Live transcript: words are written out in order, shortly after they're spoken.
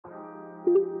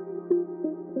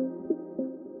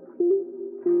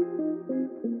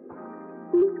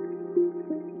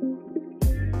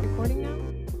Recording now?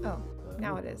 Oh,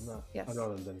 now it is. Yes. I'm not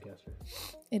on Zencaster.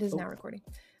 It is now recording.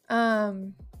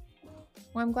 Well,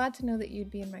 I'm glad to know that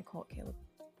you'd be in my cult, Caleb.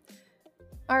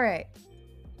 All right.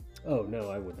 Oh,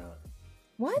 no, I would not.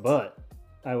 What? But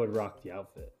I would rock the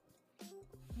outfit.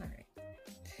 All right.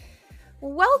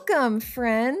 Welcome,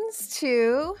 friends,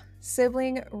 to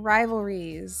Sibling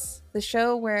Rivalries, the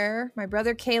show where my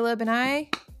brother Caleb and I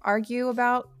argue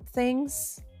about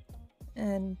things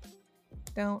and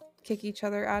don't kick each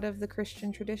other out of the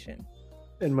Christian tradition.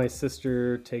 And my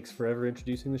sister takes forever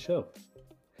introducing the show.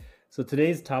 So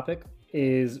today's topic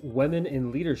is women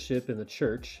in leadership in the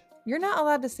church. You're not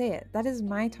allowed to say it. That is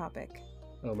my topic.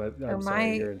 Oh, I'm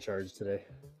sorry, you're in charge today.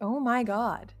 Oh my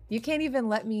God. You can't even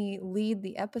let me lead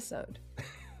the episode.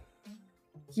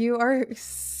 You are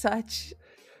such...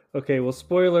 Okay, well,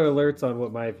 spoiler alerts on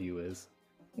what my view is.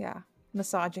 Yeah,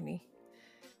 misogyny.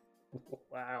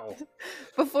 Wow.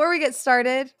 Before we get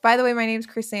started, by the way, my name's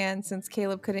Chris-Ann, since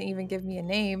Caleb couldn't even give me a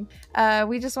name.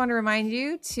 We just want to remind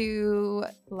you to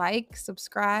like,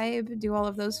 subscribe, do all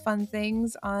of those fun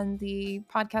things on the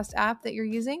podcast app that you're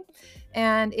using.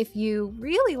 And if you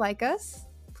really like us,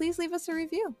 please leave us a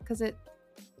review because it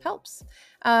helps.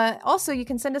 Also, you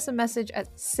can send us a message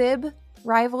at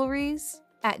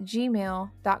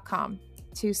sibrivalries@gmail.com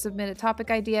to submit a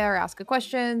topic idea or ask a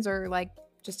questions or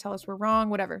just tell us we're wrong,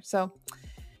 whatever. So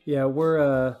yeah,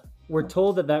 we're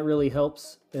told that really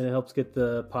helps, and it helps get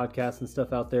the podcast and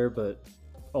stuff out there, but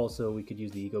also we could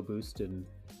use the ego boost, and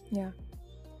yeah,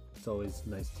 it's always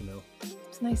nice to know.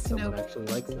 It's nice to know someone actually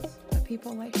likes us. That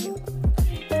people like you.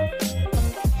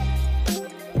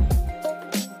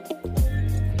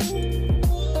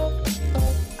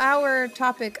 Our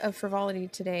topic of frivolity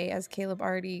today, as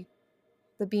the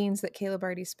beans that Caleb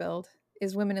already spilled,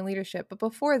 is women in leadership. But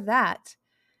before that,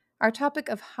 our topic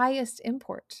of highest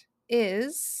import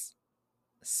is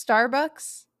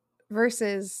Starbucks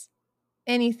versus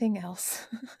anything else.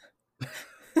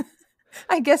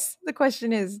 I guess the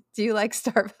question is, do you like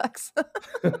Starbucks?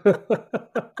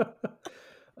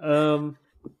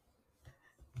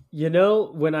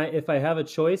 If I have a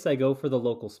choice, I go for the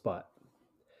local spot.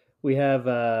 We have,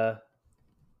 I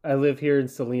live here in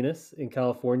Salinas in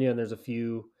California, and there's a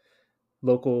few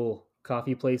local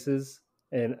coffee places,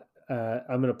 and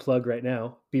I'm going to plug right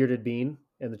now, Bearded Bean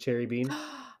and the Cherry Bean.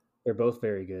 They're both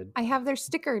very good. I have their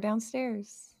sticker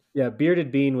downstairs. Yeah,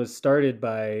 Bearded Bean was started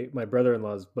by my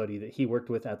brother-in-law's buddy that he worked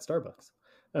with at Starbucks.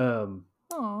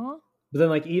 Aww. But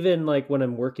then even when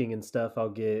I'm working and stuff,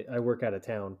 I work out of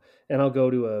town, and I'll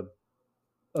go to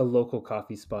a local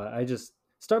coffee spot.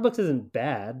 Starbucks isn't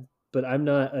bad, but I'm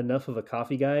not enough of a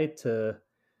coffee guy to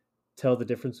tell the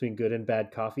difference between good and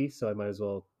bad coffee, so I might as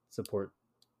well support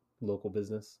local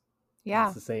business. Yeah.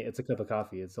 It's the same. It's a cup of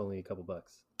coffee. It's only a couple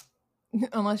bucks.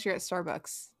 Unless you're at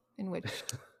Starbucks, in which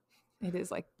it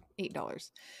is like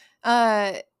 $8.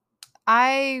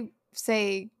 I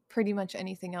say pretty much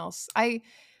anything else. I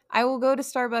will go to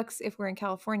Starbucks if we're in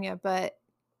California, but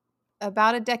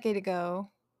about a decade ago,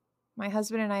 my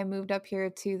husband and I moved up here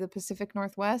to the Pacific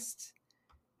Northwest.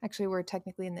 Actually, we're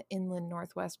technically in the inland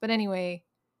Northwest, but anyway,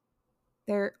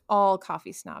 they're all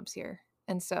coffee snobs here.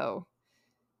 And so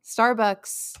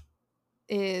Starbucks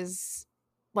is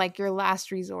like your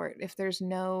last resort if there's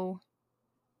no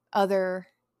other.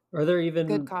 Are there even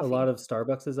good coffee. A lot of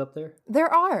Starbuckses up there?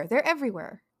 There are. They're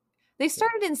everywhere. They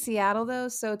started in Seattle though,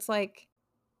 so it's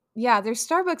there's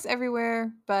Starbucks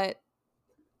everywhere, but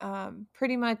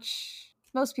pretty much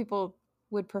most people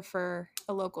would prefer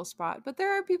a local spot. But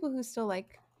there are people who still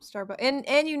like Starbucks,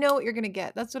 and you know what you're gonna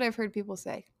get. That's what I've heard people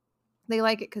say. They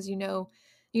like it because you know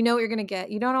what you're gonna get.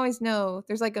 You don't always know.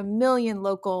 There's like a million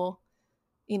local,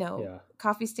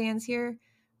 coffee stands here,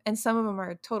 and some of them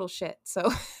are total shit. So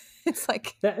it's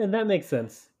like that, and that makes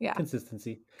sense. Yeah,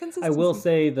 consistency. I will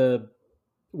say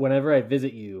whenever I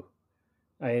visit you,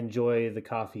 I enjoy the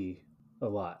coffee a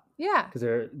lot. Yeah,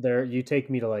 because there you take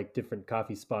me to different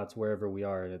coffee spots wherever we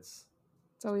are, and it's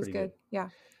always good. Yeah.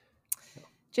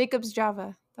 Jacob's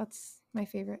Java. That's my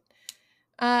favorite.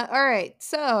 All right.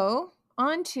 So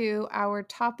on to our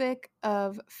topic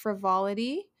of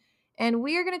frivolity. And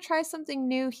we are going to try something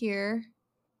new here.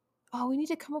 Oh, we need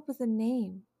to come up with a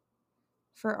name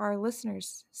for our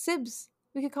listeners. Sibs.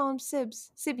 We could call them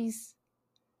Sibs. Sibbies.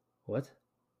 What?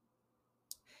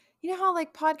 You know how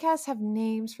podcasts have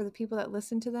names for the people that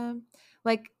listen to them?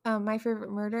 My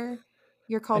Favorite Murder.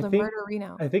 You're called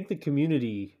Murderino. I think the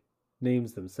community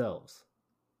names themselves.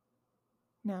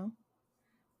 No,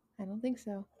 I don't think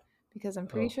so. Because I'm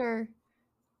pretty sure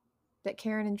that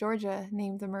Karen and Georgia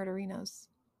named the murderinos.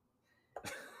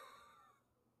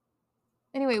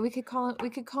 Anyway, we could call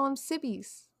them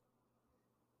Sibbies.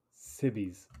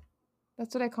 Sibbies.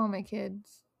 That's what I call my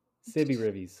kids. Sibby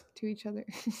Rivies. To each other.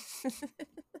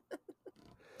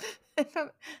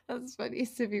 That's funny,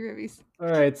 Sibby Rivies. All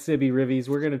right, Sibby Rivies.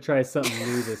 We're going to try something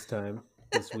new this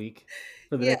week,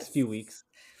 for the next few weeks.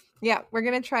 Yeah, we're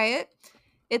going to try it.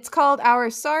 It's called Our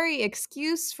Sorry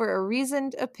Excuse for a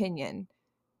Reasoned Opinion,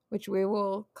 which we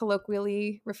will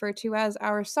colloquially refer to as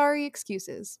Our Sorry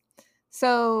Excuses.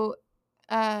 So,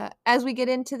 as we get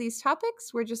into these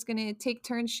topics, we're just going to take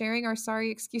turns sharing our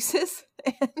sorry excuses.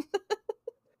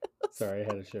 Sorry, I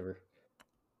had a shiver.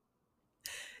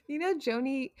 You know,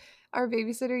 Joni, our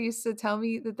babysitter, used to tell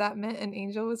me that meant an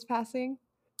angel was passing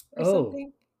or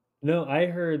something. No, I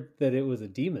heard that it was a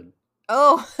demon.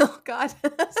 Oh God.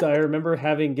 So I remember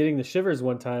getting the shivers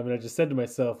one time, and I just said to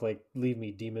myself, like, leave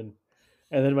me, demon.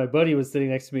 And then my buddy was sitting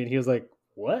next to me, and he was like,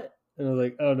 what? And I was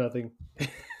like, oh, nothing.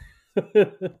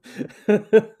 I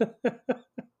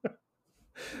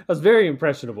was very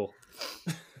impressionable.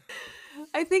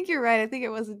 I think you're right. I think it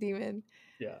was a demon.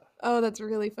 Yeah. Oh, that's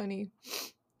really funny.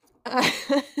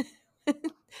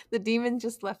 The demon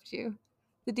just left you.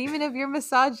 The demon of your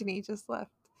misogyny just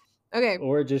left. Okay.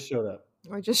 Or it just showed up.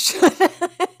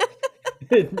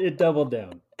 It doubled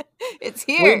down. It's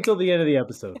here. Wait until the end of the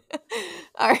episode.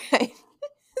 All right.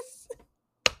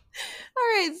 All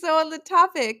right. So on the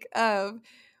topic of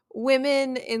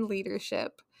women in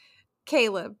leadership,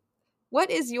 Caleb, what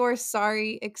is your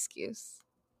sorry excuse?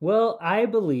 Well, I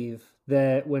believe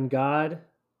that when God...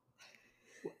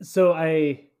 So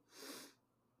I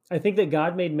think that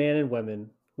God made man and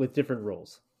women with different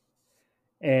roles.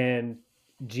 And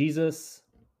Jesus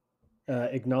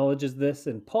acknowledges this,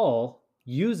 and Paul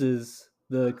uses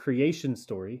the creation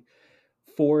story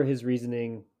for his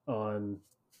reasoning on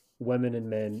women and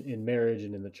men in marriage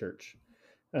and in the church.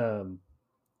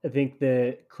 I think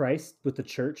that Christ with the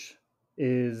church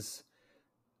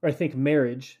I think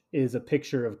marriage is a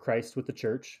picture of Christ with the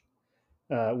church.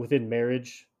 Within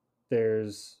marriage,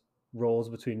 there's roles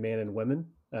between man and women.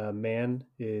 Man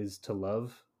is to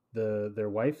love their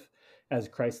wife as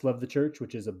Christ loved the church,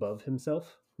 which is above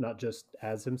himself, not just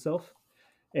as himself.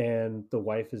 And the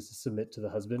wife is to submit to the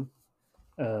husband.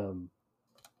 And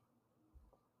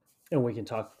we can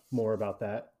talk more about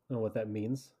that and what that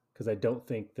means, because I don't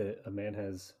think that a man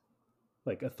has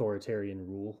like authoritarian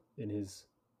rule in his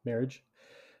marriage.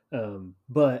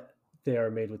 But they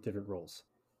are made with different roles.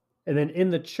 And then in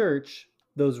the church,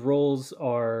 those roles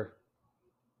are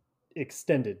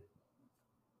extended.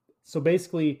 So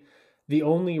basically, the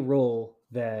only role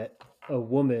that a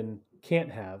woman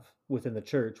can't have within the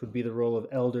church would be the role of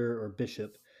elder or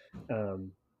bishop,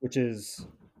 which is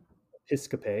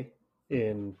episkope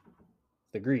in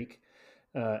the Greek.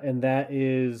 And that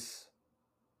is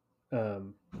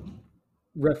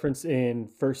referenced in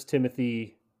 1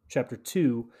 Timothy chapter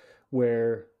 2,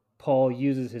 where Paul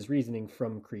uses his reasoning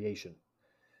from creation.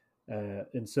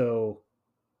 And so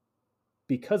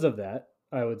because of that,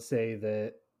 I would say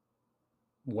that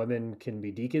women can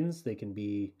be deacons. They can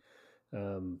be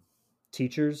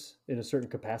teachers in a certain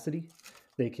capacity.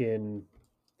 They can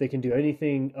do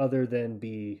anything other than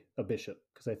be a bishop,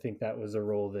 because I think that was a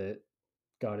role that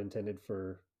God intended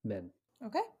for men.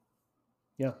 Okay.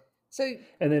 Yeah. So,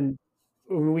 and then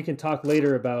we can talk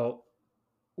later about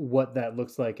what that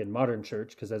looks like in modern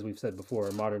church, because as we've said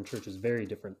before, modern church is very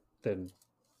different than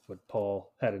what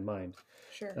Paul had in mind.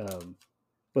 Sure.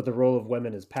 But the role of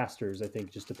women as pastors, I think,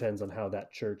 just depends on how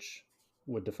that church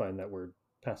would define that word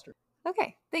pastor.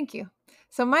 Okay, thank you.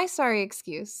 So my sorry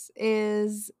excuse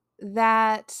is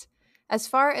that as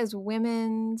far as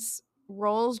women's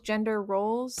roles, gender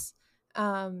roles,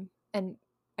 and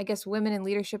I guess women in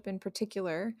leadership in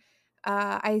particular,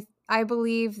 I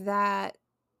believe that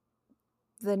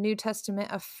the New Testament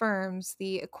affirms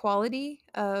the equality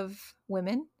of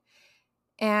women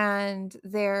and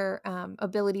their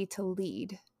ability to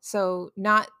lead. So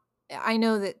I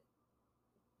know that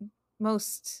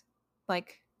most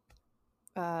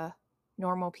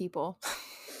normal people,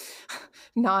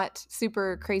 not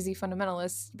super crazy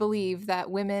fundamentalists, believe that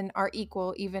women are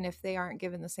equal even if they aren't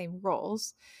given the same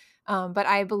roles. But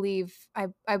I believe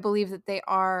that they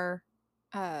are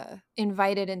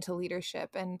invited into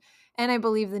leadership, and I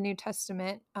believe the New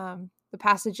Testament, the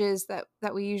passages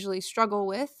that we usually struggle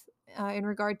with in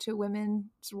regard to women's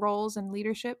roles and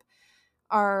leadership,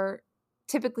 are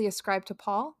typically ascribed to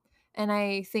Paul. And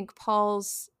I think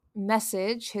Paul's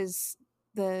message,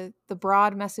 the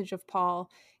broad message of Paul,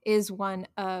 is one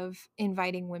of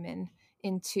inviting women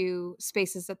into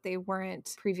spaces that they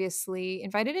weren't previously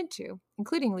invited into,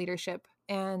 including leadership,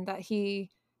 and that he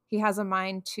has a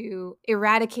mind to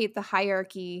eradicate the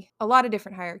hierarchy, a lot of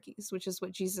different hierarchies, which is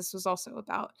what Jesus was also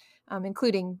about,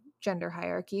 including gender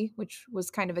hierarchy, which was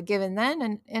kind of a given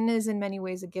then and is in many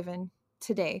ways a given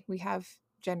today. We have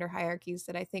gender hierarchies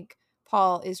that I think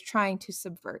Paul is trying to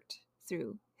subvert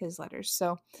through his letters.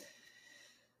 So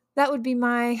that would be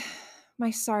my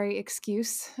sorry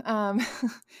excuse.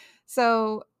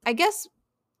 So I guess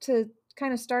to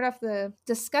kind of start off the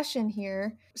discussion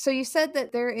here. So you said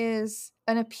that there is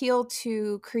an appeal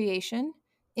to creation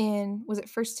in, was it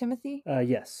First Timothy?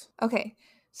 Yes. Okay.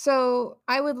 So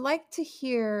I would like to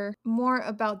hear more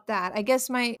about that. I guess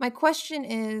my question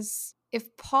is,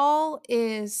 if Paul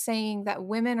is saying that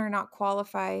women are not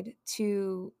qualified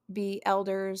to be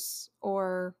elders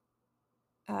or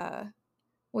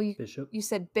well, Bishop. you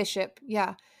said bishop,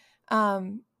 yeah.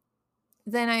 Then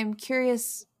I'm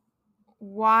curious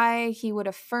why he would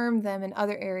affirm them in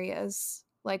other areas,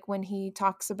 like when he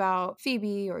talks about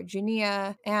Phoebe or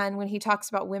Junia, and when he talks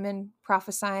about women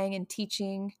prophesying and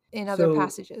teaching in other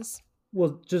passages.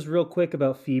 Well, just real quick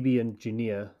about Phoebe and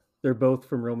Junia. They're both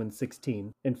from Romans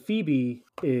 16. And Phoebe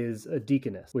is a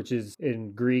deaconess, which is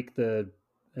in Greek, and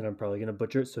I'm probably going to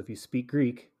butcher it, so if you speak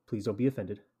Greek, please don't be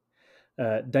offended.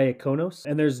 Diakonos.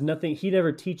 And there's nothing, he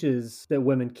never teaches that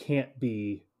women can't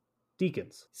be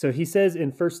deacons. So he says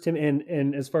in First Tim,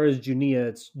 and as far as Junia,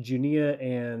 it's Junia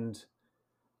and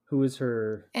who is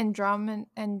her? Andronicus,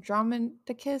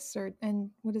 and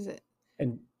what is it?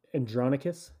 And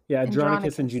Andronicus? Yeah,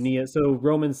 Andronicus and Junia. So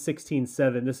Romans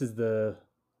 16:7, this is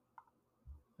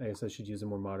I guess I should use a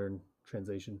more modern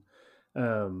translation.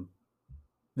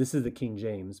 This is the King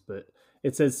James, but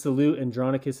it says, "Salute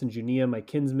Andronicus and Junia, my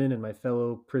kinsmen and my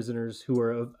fellow prisoners, who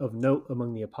are of note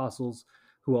among the apostles,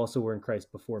 who also were in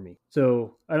Christ before me."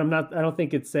 So I don't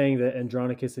think it's saying that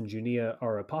Andronicus and Junia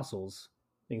are apostles.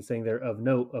 I think it's saying they're of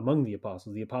note among the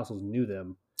apostles. The apostles knew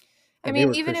them. I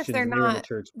mean, even if they're not, in the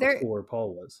church before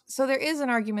Paul was. So there is an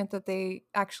argument that they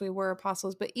actually were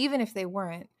apostles, but even if they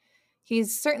weren't,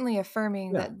 he's certainly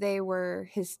affirming that they were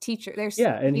his teacher. There's,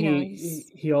 and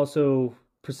he also,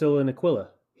 Priscilla and Aquila,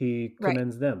 he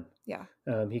commends them. Yeah.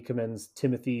 He commends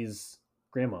Timothy's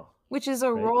grandma, which is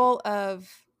a role of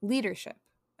leadership.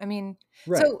 I mean,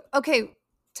 so, okay,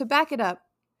 to back it up,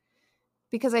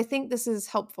 because I think this is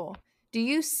helpful. Do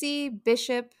you see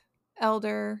bishop,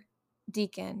 elder,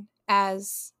 deacon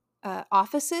as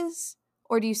offices,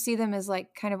 or do you see them as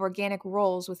like kind of organic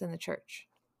roles within the church?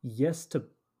 Yes to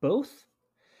both.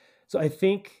 So I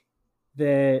think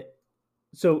that,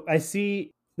 I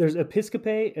see there's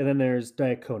episcope and then there's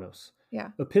diakonos. Yeah.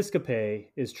 Episcope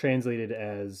is translated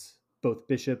as both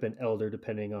bishop and elder,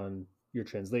 depending on your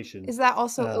translation. Is that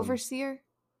also overseer?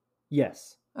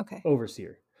 Yes. Okay.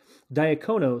 Overseer.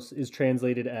 Diakonos is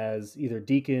translated as either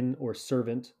deacon or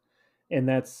servant, and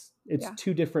it's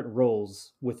two different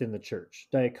roles within the church.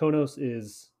 Diakonos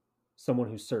is someone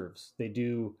who serves.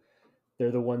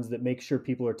 They're the ones that make sure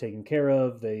people are taken care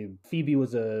of. Phoebe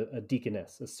was a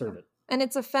deaconess, a servant. And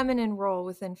it's a feminine role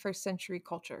within first century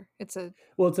culture. It's a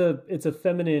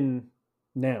feminine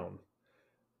noun,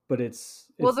 but it's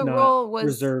the not role was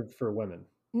reserved for women.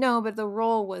 No, but the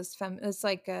role was it's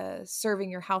like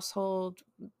serving your household,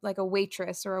 like a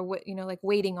waitress, or like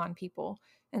waiting on people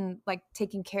and like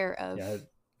taking care of. Yeah,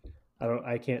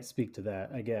 I can't speak to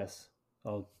that. I guess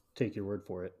I'll take your word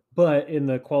for it. But in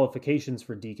the qualifications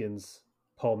for deacons,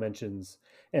 Paul mentions,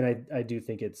 and I do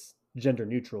think it's gender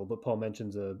neutral, but Paul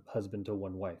mentions a husband to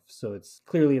one wife. So it's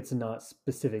not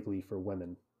specifically for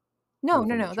women. No,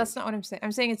 that's not what I'm saying.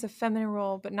 I'm saying it's a feminine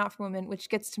role, but not for women, which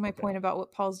gets to my point about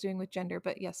what Paul's doing with gender.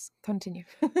 But yes, continue.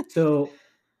 So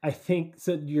I think,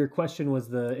 your question was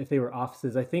if they were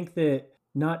offices. I think that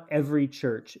not every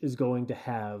church is going to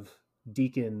have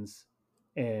deacons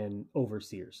and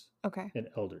overseers. Okay. And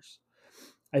elders.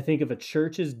 I think if a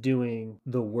church is doing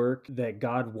the work that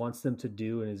God wants them to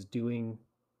do and is doing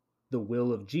the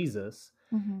will of Jesus,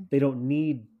 they don't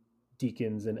need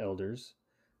deacons and elders,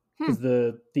 because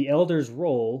the elder's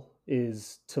role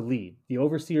is to lead. The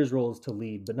overseer's role is to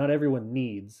lead, but not everyone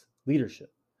needs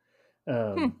leadership.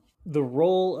 The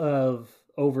role of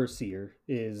overseer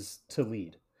is to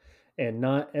lead, and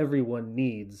not everyone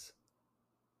needs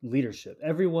leadership.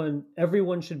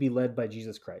 Everyone should be led by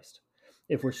Jesus Christ.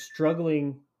 If we're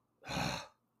struggling,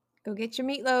 go get your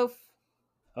meatloaf.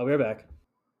 I'll be right back.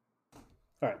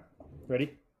 All right,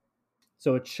 ready?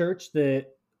 So a church that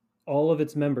all of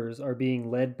its members are being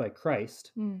led by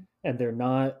Christ, and they're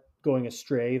not going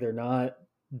astray, they're not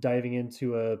diving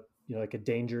into a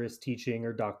dangerous teaching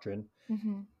or doctrine.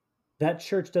 That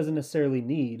church doesn't necessarily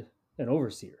need an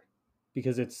overseer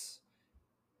because it's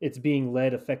being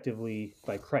led effectively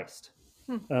by Christ.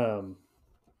 Hmm.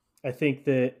 I think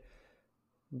that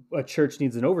a church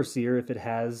needs an overseer if it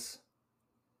has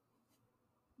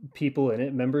people in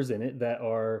it, members in it that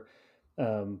are,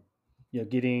 um,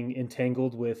 getting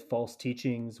entangled with false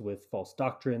teachings, with false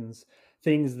doctrines,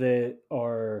 things that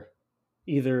are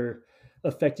either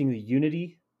affecting the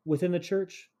unity within the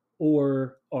church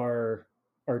or are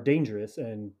dangerous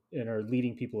and are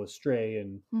leading people astray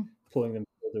and Hmm. pulling them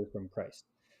further from Christ.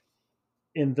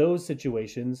 In those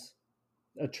situations,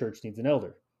 a church needs an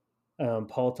elder.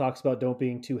 Paul talks about don't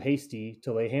being too hasty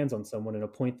to lay hands on someone and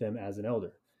appoint them as an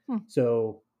elder. Hmm.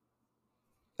 So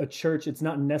a church, it's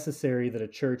not necessary that a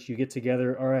church you get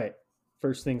together, all right,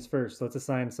 first things first, let's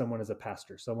assign someone as a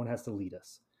pastor. Someone has to lead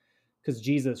us because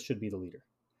Jesus should be the leader.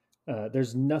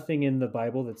 There's nothing in the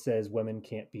Bible that says women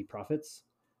can't be prophets,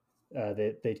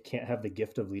 that they can't have the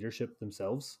gift of leadership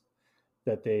themselves,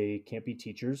 that they can't be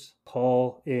teachers.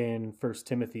 Paul in First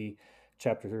Timothy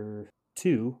chapter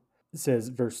 2 says,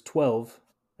 verse 12,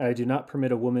 I do not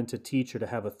permit a woman to teach or to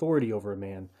have authority over a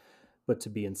man, but to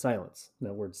be in silence. And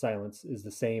that word silence is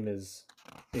the same as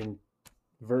in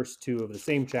verse 2 of the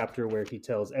same chapter where he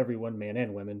tells everyone, man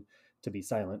and women, to be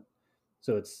silent.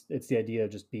 So it's the idea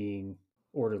of just being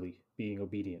orderly, being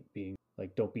obedient, being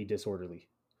like, don't be disorderly.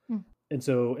 Hmm.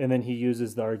 And then he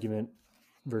uses the argument,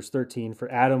 verse 13, for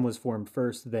Adam was formed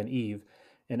first, then Eve,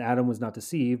 and Adam was not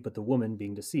deceived, but the woman,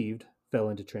 being deceived, fell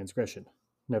into transgression.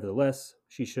 Nevertheless,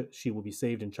 she will be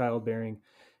saved in childbearing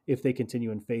if they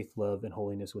continue in faith, love, and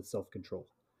holiness with self-control.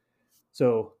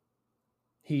 So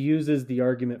he uses the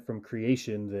argument from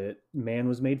creation that man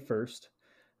was made first.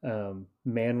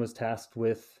 Man was tasked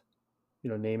with,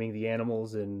 naming the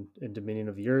animals and dominion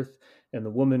of the earth, and the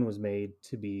woman was made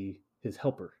to be his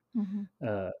helper.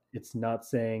 Mm-hmm. It's not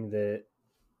saying that.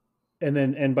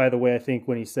 And by the way, I think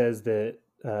when he says that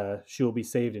she will be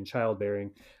saved in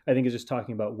childbearing, I think it's just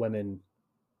talking about women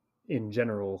in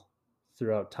general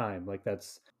throughout time. Like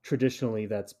that's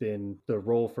been the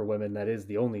role for women. That is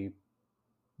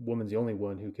woman's the only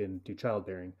one who can do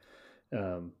childbearing.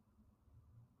 Um,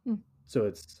 Hmm.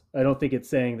 so I don't think it's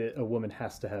saying that a woman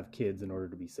has to have kids in order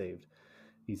to be saved.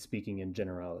 He's speaking in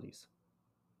generalities.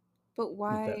 But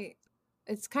why?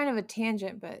 It's kind of a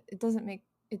tangent, but it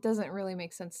doesn't really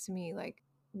make sense to me. Like,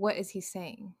 what is he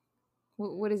saying?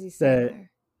 What is he saying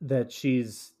that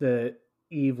there? that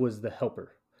Eve was the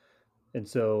helper, and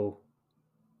so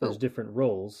But there's different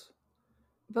roles,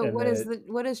 and that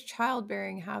what does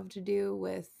childbearing have to do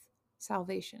with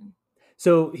salvation?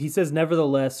 so he says,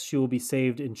 nevertheless, she will be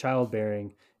saved in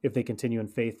childbearing if they continue in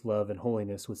faith, love, and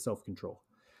holiness with self control.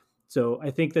 So I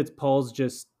think that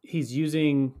he's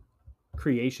using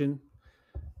creation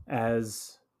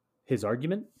as his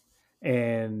argument,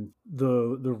 and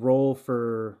the role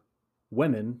for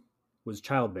women was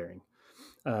childbearing.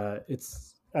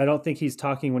 It's I don't think he's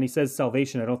talking when he says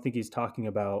salvation. I don't think he's talking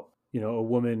about a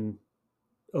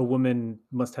woman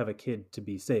must have a kid to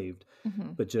be saved,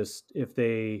 Mm-hmm. but just if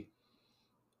they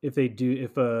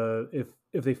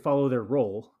follow their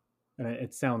role, and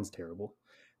it sounds terrible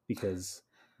because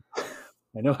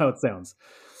I know how it sounds.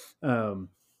 Um,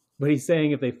 but he's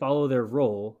saying if they follow their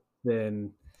role,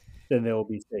 then they'll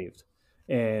be saved.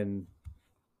 And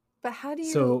But how do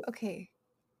you? so, Okay.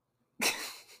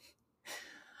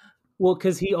 well,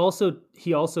 because he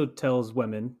also tells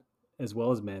women as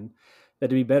well as men that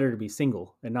it'd be better to be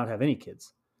single and not have any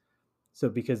kids. So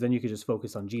because then you could just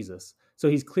focus on Jesus. So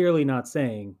he's clearly not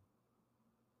saying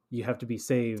you have to be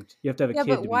saved. You have to have a Yeah, kid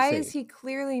but to be why is saved. he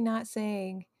clearly not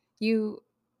saying you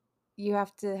you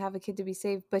have to have a kid to be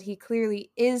saved, but he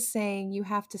clearly is saying you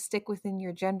have to stick within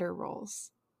your gender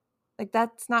roles? Like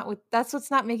that's what's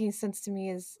not making sense to me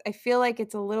is I feel like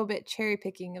it's a little bit cherry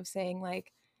picking of saying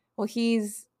like, well,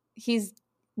 he's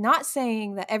not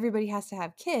saying that everybody has to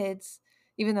have kids,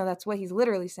 even though that's what he's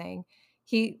literally saying.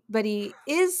 But he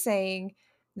is saying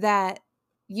that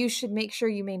you should make sure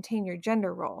you maintain your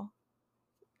gender role.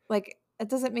 Like it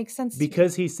doesn't make sense to me.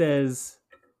 Because he says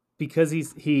because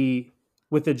he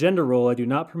with the gender role, I do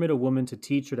not permit a woman to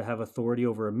teach or to have authority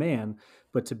over a man,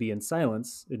 but to be in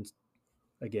silence. And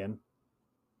again,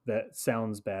 that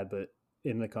sounds bad, but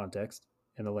in the context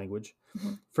and the language.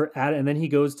 Mhm. For Adam, and then he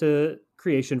goes to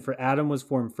creation. For Adam was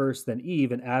formed first, then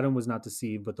Eve, and Adam was not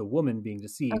deceived, but the woman, being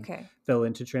deceived, Okay. fell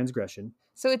into transgression.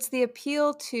 So it's the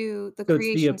appeal to the So it's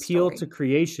the creation appeal to story.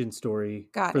 creation story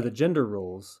Got for the it. gender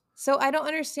roles. So I don't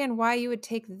understand why you would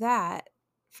take that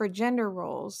for gender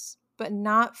roles, but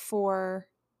not for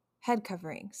head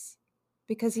coverings.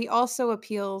 Because he also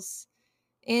appeals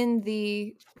in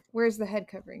the where's the head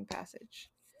covering passage?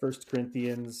 1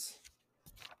 Corinthians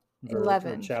or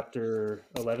 11. chapter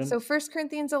 11. So 1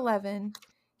 Corinthians 11,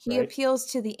 he Right. appeals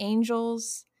to the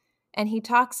angels and he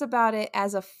talks about it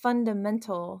as a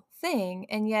fundamental thing,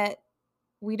 and yet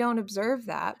we don't observe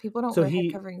that. People don't So wear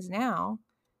head coverings now.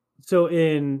 So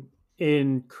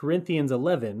in Corinthians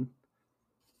 11,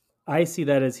 I see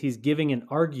that as he's giving an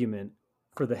argument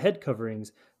for the head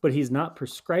coverings, but he's not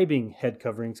prescribing head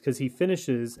coverings, because he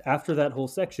finishes after that whole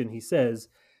section. He says,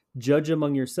 "Judge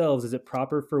among yourselves, is it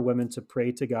proper for women to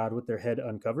pray to God with their head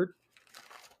uncovered?"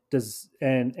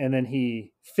 And then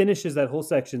he finishes that whole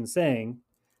section saying,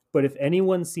 "But if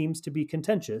anyone seems to be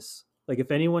contentious, like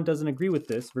if anyone doesn't agree with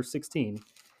this," verse 16,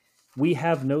 "we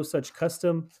have no such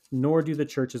custom, nor do the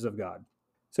churches of God."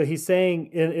 So he's saying,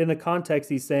 in the context,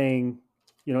 he's saying,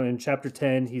 in chapter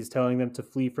 10, he's telling them to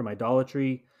flee from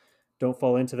idolatry. Don't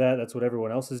fall into that. That's what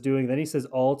everyone else is doing. Then he says,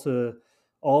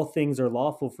 all things are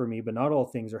lawful for me, but not all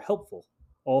things are helpful.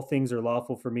 All things are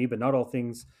lawful for me, but not all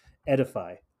things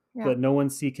edify. Yeah. Let no one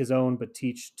seek his own, but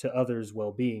teach to others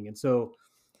well-being. And so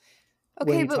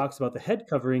when he talks about the head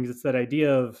coverings, it's that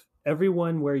idea of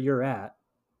everyone where you're at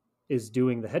is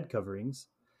doing the head coverings.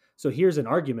 So here's an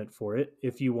argument for it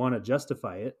if you want to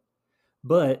justify it.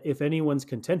 But if anyone's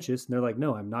contentious and they're like,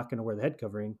 "No, I'm not going to wear the head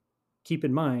covering," keep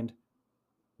in mind,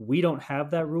 we don't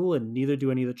have that rule, and neither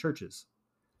do any of the churches.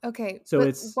 Okay. So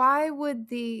but why would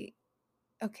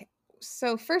okay.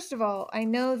 So first of all, I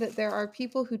know that there are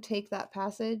people who take that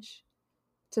passage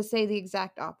to say the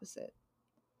exact opposite.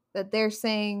 That they're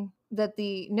saying that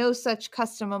the "no such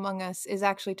custom among us" is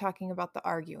actually talking about the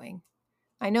arguing.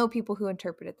 I know people who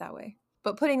interpret it that way.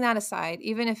 But putting that aside,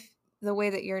 even if the way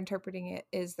that you're interpreting it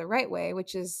is the right way,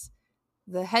 which is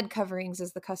the head coverings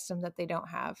is the custom that they don't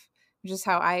have, which is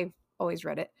how I always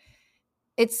read it,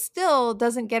 it still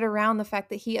doesn't get around the fact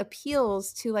that he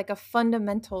appeals to like a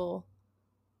fundamental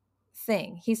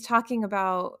thing. He's talking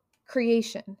about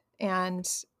creation and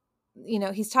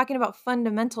he's talking about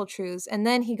fundamental truths, and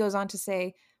then he goes on to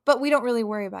say, but we don't really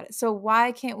worry about it. So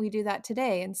why can't we do that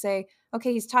today and say,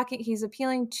 okay, he's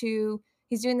doing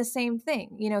the same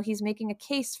thing. He's making a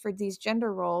case for these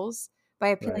gender roles by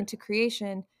appealing to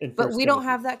creation, but we don't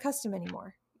have that custom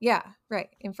anymore. Yeah, right.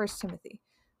 In 1 Timothy.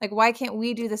 Like, why can't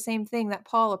we do the same thing that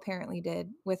Paul apparently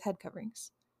did with head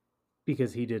coverings?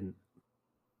 Because he didn't.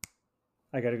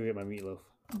 I got to go get my meatloaf.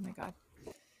 Oh my God.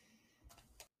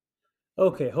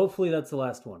 Okay, hopefully that's the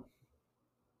last one.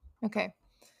 Okay.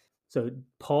 So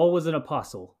Paul was an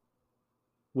apostle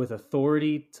with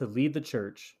authority to lead the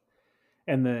church,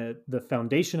 and the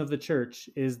foundation of the church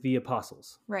is the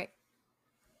apostles. Right.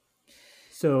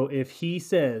 So if he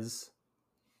says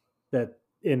that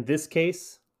in this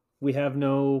case we have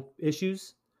no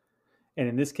issues, and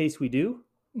in this case we do,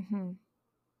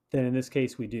 then in this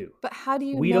case we do. But how do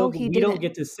you know he didn't? We don't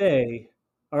get to say,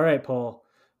 "All right, Paul,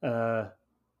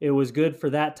 it was good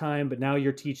for that time, but now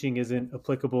your teaching isn't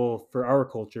applicable for our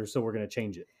culture, so we're going to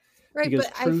change it." Right, because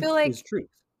but I feel like is truth.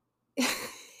 Yeah,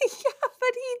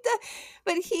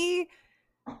 but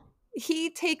he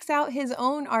takes out his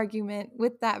own argument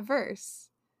with that verse.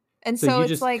 And so you it's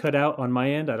just like cut out on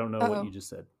my end. I don't know what you just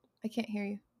said. I can't hear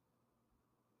you.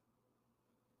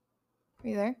 Are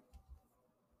you there?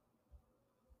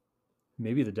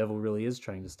 Maybe the devil really is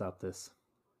trying to stop this.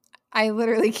 I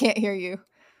literally can't hear you.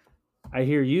 I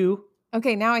hear you.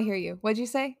 Okay, now I hear you. What'd you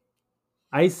say?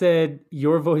 I said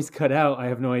your voice cut out. I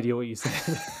have no idea what you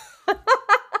said.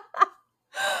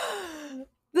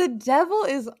 The devil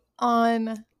is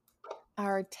on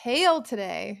our tail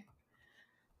today.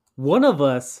 One of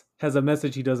us has a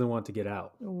message he doesn't want to get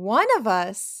out. One of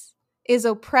us is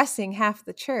oppressing half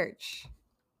the church.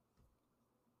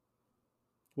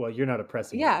 Well, you're not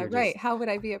oppressing. Yeah, right. How would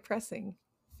I be oppressing?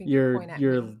 You're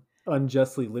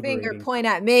unjustly liberating. Finger point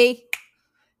at me.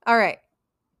 All right.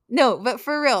 No, but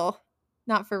for real.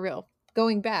 Not for real.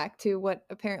 Going back to what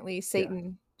apparently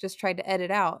Satan just tried to edit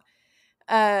out.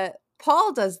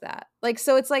 Paul does that. Like,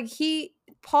 so it's like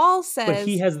Paul says. But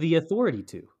he has the authority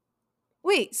to.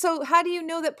 Wait, so how do you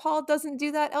know that Paul doesn't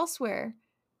do that elsewhere?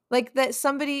 Like that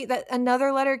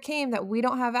another letter came that we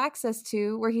don't have access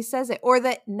to where he says it, or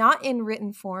that not in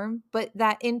written form, but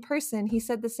that in person he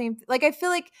said the same. Like, I feel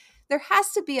like there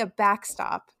has to be a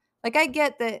backstop. Like, I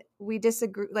get that we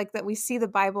disagree, like that we see the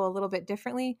Bible a little bit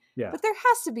differently, but there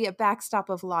has to be a backstop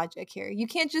of logic here. You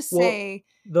can't just say.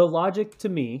 The logic to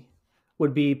me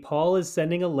would be Paul is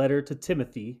sending a letter to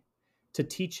Timothy to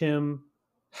teach him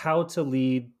how to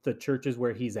lead the churches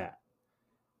where he's at,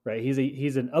 right?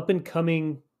 He's an up and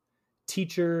coming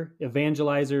teacher,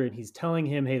 evangelizer, and he's telling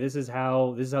him, "Hey, this is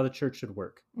how the church should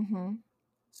work." Mm-hmm.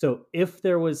 So if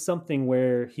there was something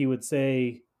where he would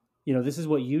say, "This is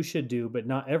what you should do, but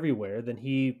not everywhere," then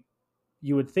he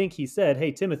you would think he said,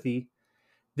 hey, Timothy,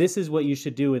 this is what you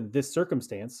should do in this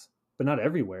circumstance, but not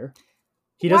everywhere.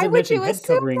 He Why doesn't would mention you head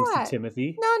assume coverings to that?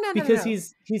 Timothy No, no, no, no, because no.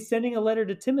 he's sending a letter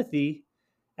to Timothy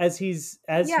as he's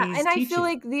Yeah, and I feel teaching.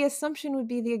 like the assumption would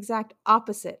be the exact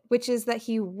opposite, which is that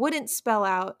he wouldn't spell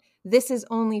out, this is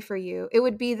only for you. It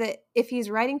would be that if he's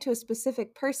writing to a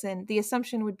specific person, the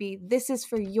assumption would be, this is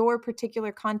for your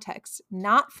particular context,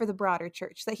 not for the broader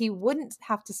church, that he wouldn't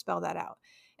have to spell that out.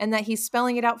 And that he's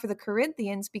spelling it out for the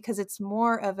Corinthians because it's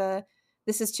more of a,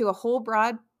 this is to a whole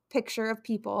broad picture of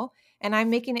people, and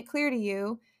I'm making it clear to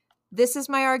you, this is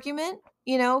my argument,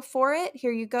 for it.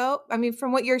 Here you go. I mean,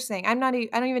 from what you're saying, I don't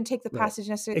even take the Right. passage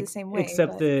necessarily the same way,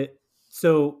 Except but that,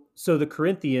 so the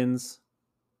Corinthians,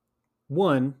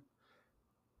 one,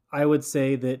 I would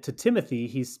say that to Timothy,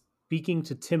 he's speaking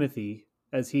to Timothy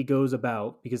as he goes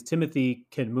about, because Timothy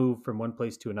can move from one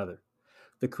place to another.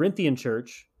 The Corinthian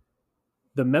church,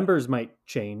 the members might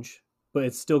change, but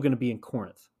it's still going to be in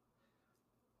Corinth.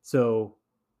 So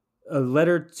a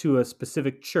letter to a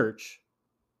specific church,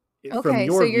 from okay,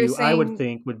 so your you're view, I would saying,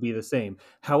 think would be the same. okay,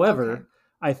 However,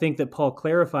 I think that Paul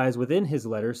clarifies within his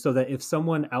letter so that if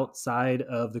someone outside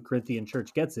of the Corinthian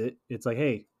church gets it, it's like,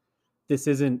 hey, this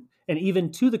isn't, and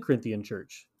even to the Corinthian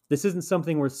church, this isn't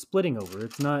something worth splitting over.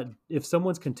 It's not, if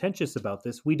someone's contentious about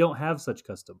this, we don't have such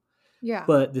custom, yeah,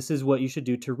 but this is what you should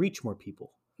do to reach more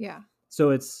people. yeah, So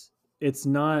it's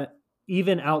not,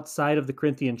 even outside of the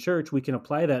Corinthian church, we can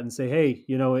apply that and say, hey,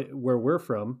 where we're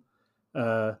from,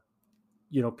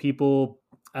 people,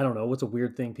 I don't know, what's a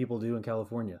weird thing people do in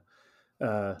California?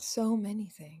 so many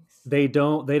things. They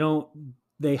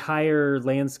hire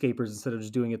landscapers instead of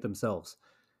just doing it themselves.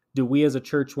 Do we as a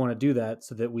church want to do that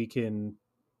so that we can,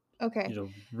 Okay,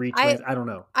 reach I I don't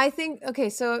know. I think, okay,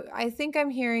 so I think I'm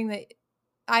hearing that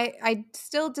I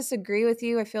still disagree with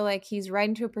you. I feel like he's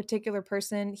writing to a particular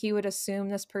person. He would assume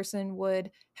this person would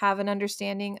have an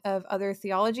understanding of other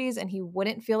theologies and he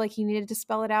wouldn't feel like he needed to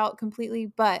spell it out completely.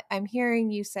 But I'm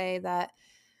hearing you say that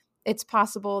it's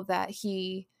possible that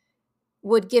he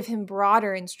would give him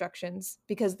broader instructions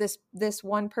because this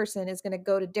one person is going to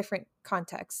go to different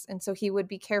contexts. And so he would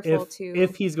be careful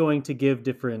If he's going to give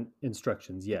different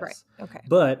instructions, yes. Right. Okay.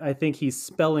 But I think he's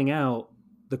spelling out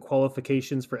the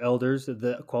qualifications for elders,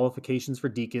 the qualifications for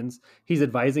deacons. He's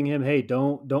advising him, hey,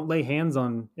 don't lay hands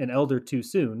on an elder too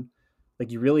soon.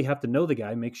 Like, you really have to know the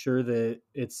guy, make sure that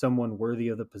it's someone worthy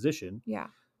of the position. Yeah.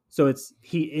 So it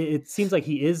seems like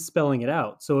he is spelling it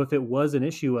out. So if it was an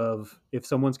issue of, if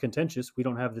someone's contentious, we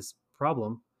don't have this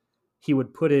problem, he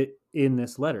would put it in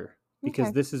this letter, because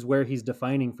Okay. this is where he's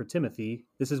defining for Timothy.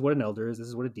 This is what an elder is. This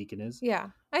is what a deacon is. Yeah,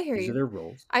 I hear These you. are their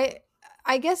roles.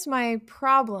 I guess my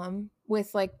problem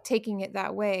with like taking it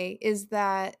that way is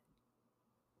that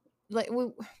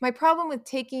my problem with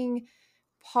taking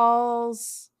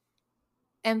Paul's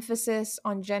emphasis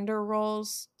on gender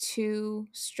roles too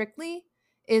strictly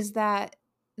is that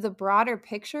the broader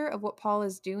picture of what Paul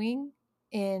is doing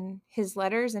in his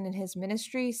letters and in his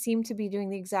ministry seem to be doing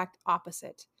the exact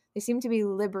opposite. They seem to be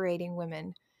liberating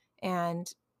women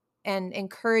and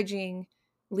encouraging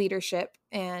leadership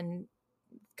and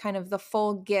kind of the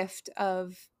full gift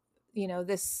of,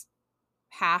 this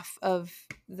half of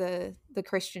the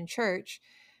Christian church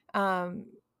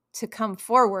to come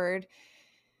forward.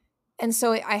 And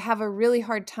so I have a really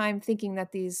hard time thinking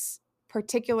that these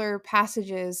particular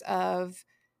passages of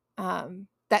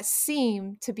that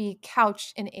seem to be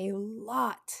couched in a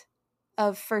lot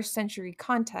of first century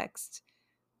context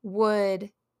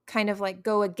would kind of like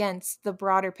go against the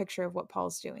broader picture of what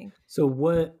Paul's doing. So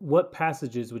what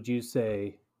passages would you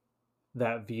say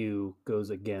that view goes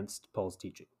against Paul's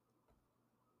teaching?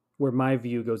 Where my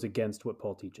view goes against what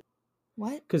Paul teaches?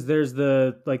 What? Because there's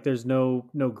there's no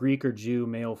Greek or Jew,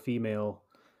 male, female.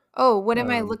 Oh, what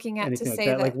am I looking at to anything like say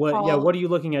that? Like that what? Paul... Yeah, what are you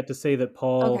looking at to say that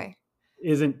Paul Okay.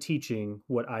 isn't teaching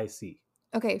what I see?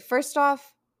 Okay, first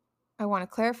off, I want to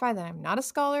clarify that I'm not a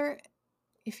scholar.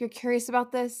 If you're curious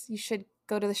about this, you should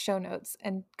go to the show notes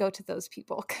and go to those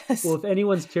people. Well, if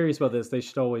anyone's curious about this, they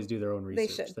should always do their own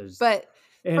research. They should. But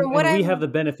and we have the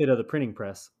benefit of the printing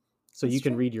press, so you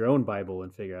can read your own Bible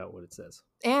and figure out what it says.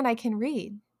 And I can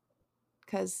read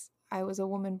because I was a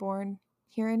woman born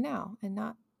here and now and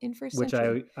not in first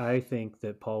century. Which I think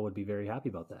that Paul would be very happy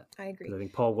about that. I agree. I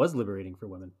think Paul was liberating for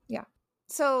women. Yeah.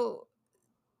 So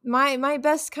my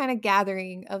best kind of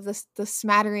gathering of the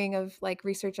smattering of like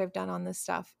research I've done on this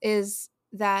stuff is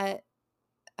that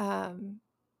I'm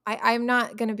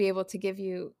not going to be able to give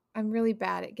you, I'm really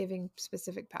bad at giving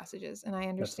specific passages, and I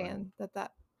understand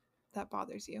that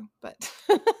bothers you, but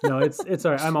no, it's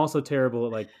all right. I'm also terrible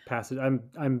at like passage.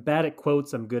 I'm bad at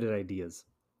quotes. I'm good at ideas.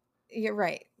 You're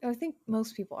right. I think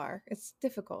most people are. It's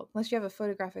difficult unless you have a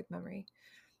photographic memory.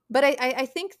 But I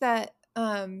think that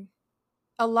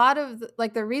a lot of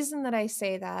like the reason that I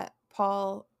say that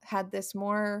Paul had this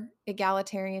more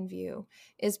egalitarian view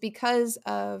is because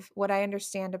of what I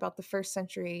understand about the first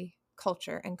century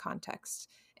culture and context.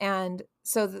 And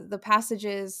so the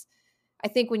passages, I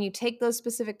think when you take those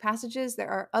specific passages, there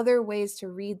are other ways to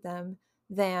read them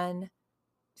than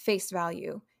face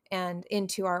value and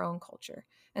into our own culture.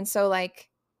 And so like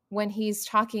when he's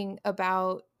talking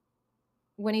about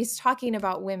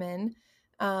women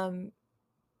um,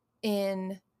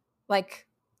 in like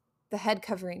the head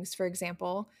coverings, for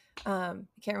example. I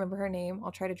can't remember her name.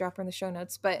 I'll try to drop her in the show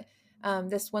notes. But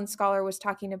this one scholar was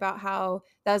talking about how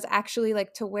that was actually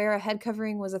like to wear a head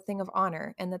covering was a thing of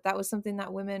honor, and that was something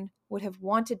that women would have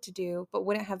wanted to do, but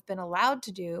wouldn't have been allowed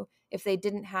to do if they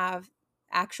didn't have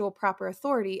actual proper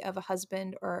authority of a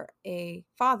husband or a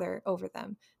father over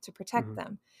them to protect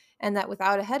them. And that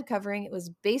without a head covering, it was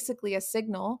basically a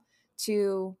signal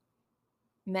to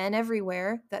men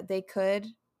everywhere that they could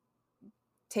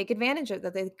take advantage of,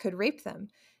 that they could rape them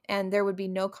and there would be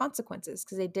no consequences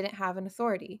because they didn't have an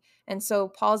authority. And so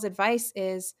Paul's advice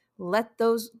is let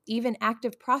those even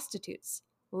active prostitutes,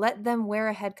 let them wear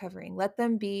a head covering, let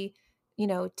them be,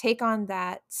 take on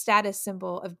that status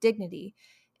symbol of dignity.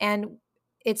 And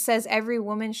it says every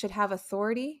woman should have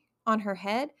authority on her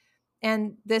head.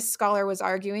 And this scholar was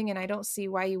arguing, and I don't see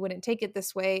why you wouldn't take it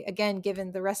this way, again,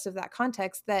 given the rest of that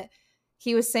context, that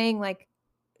he was saying like,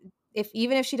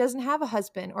 even if she doesn't have a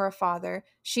husband or a father,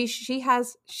 she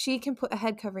can put a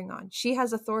head covering on. She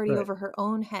has authority over her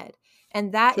own head.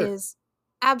 And that is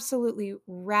absolutely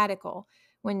radical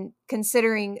when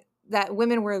considering that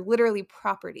women were literally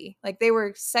property. Like they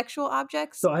were sexual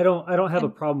objects. So I don't have a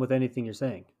problem with anything you're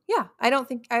saying. Yeah,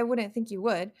 I wouldn't think you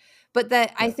would. But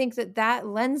that I think that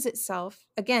lends itself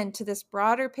again to this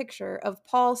broader picture of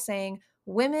Paul saying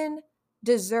women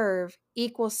deserve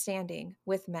equal standing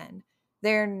with men.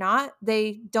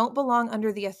 They don't belong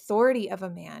under the authority of a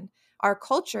man. Our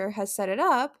culture has set it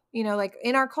up, like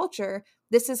in our culture,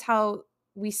 this is how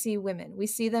we see women. We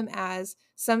see them as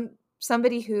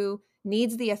somebody who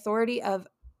needs the authority of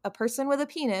a person with a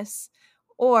penis,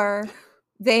 or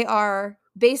they are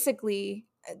basically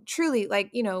truly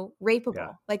like,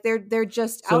 rapeable. Like they're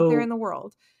just out there in the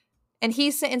world. And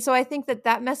so I think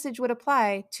that message would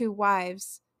apply to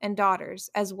wives and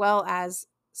daughters as well as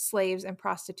slaves and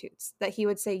prostitutes, that he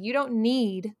would say you don't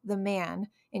need the man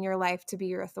in your life to be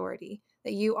your authority,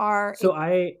 that you are. So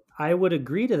I would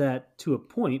agree to that to a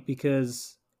point,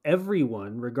 because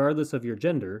everyone, regardless of your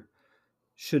gender,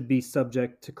 should be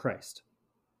subject to Christ.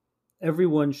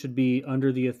 Everyone should be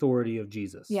under the authority of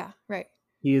Jesus. Yeah, right.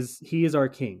 He is our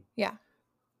king. Yeah.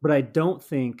 But I don't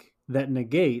think that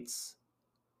negates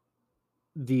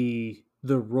the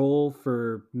role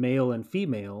for male and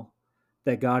female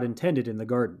that God intended in the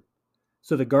garden.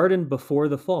 So the garden before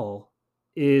the fall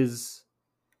was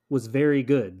very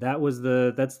good.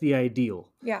 That's the ideal.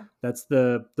 Yeah. That's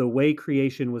the way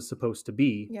creation was supposed to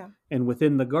be. Yeah. And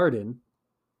within the garden,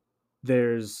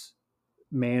 there's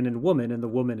man and woman, and the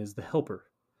woman is the helper.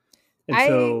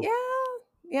 And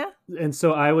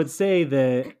so I would say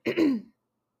that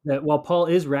that while Paul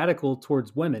is radical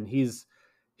towards women, he's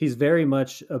very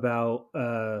much about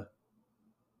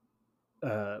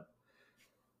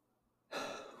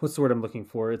what's the word I'm looking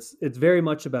for? It's very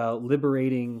much about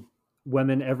liberating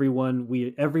women.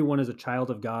 Everyone is a child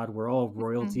of God. We're all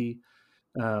royalty.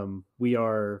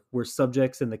 We're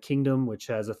subjects in the kingdom, which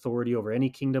has authority over any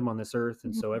kingdom on this earth,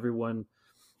 and so everyone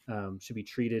should be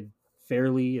treated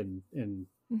fairly and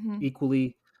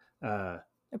equally. A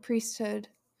priesthood.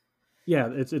 Yeah,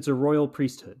 it's a royal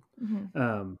priesthood.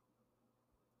 And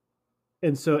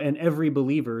every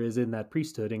believer is in that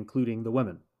priesthood, including the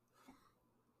women.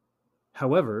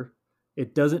 However,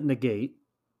 it doesn't negate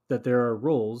that there are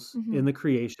roles in the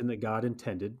creation that God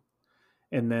intended,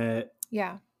 and that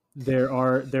there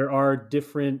are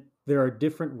different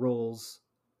roles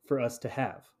for us to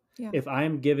have. Yeah. If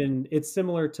I'm given, it's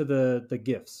similar to the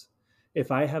gifts. If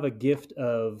I have a gift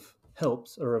of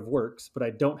helps or of works, but I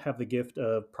don't have the gift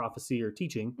of prophecy or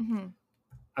teaching,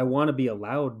 I want to be a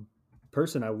loud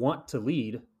person. I want to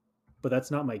lead, but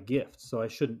that's not my gift, so I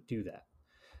shouldn't do that.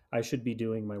 I should be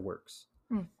doing my works.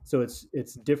 So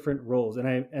it's different roles,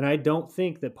 and I don't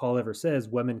think that Paul ever says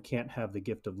women can't have the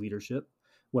gift of leadership,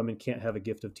 women can't have a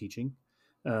gift of teaching,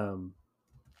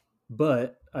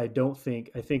 but I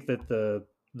think that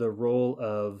the role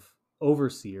of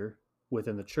overseer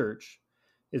within the church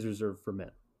is reserved for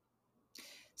men.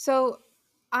 So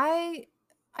I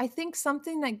think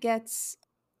something that gets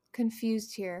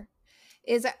confused here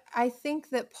is I think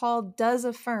that Paul does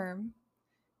affirm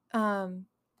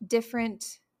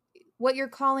different, what you're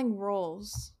calling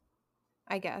roles,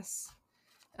 I guess.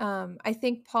 I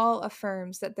think Paul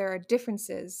affirms that there are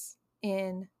differences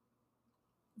in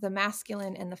the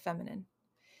masculine and the feminine.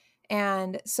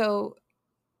 And so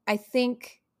I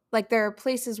think like there are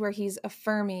places where he's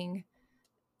affirming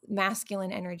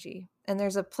masculine energy. And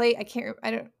there's a place,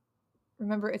 I don't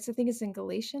remember. I think it's in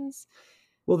Galatians.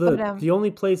 Well, But the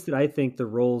only place that I think the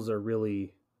roles are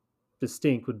really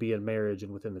distinct would be in marriage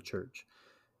and within the church.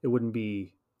 It wouldn't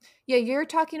be. Yeah, you're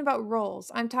talking about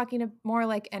roles. I'm talking more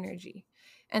like energy.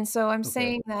 And so I'm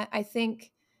saying that I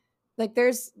think like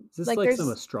Is this like some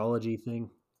astrology thing?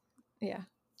 Yeah.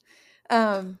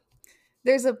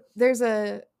 There's a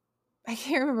I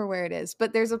can't remember where it is,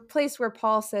 but there's a place where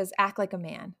Paul says act like a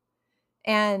man.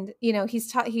 And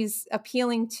he's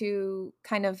appealing to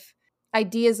kind of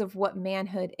ideas of what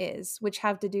manhood is, which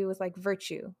have to do with like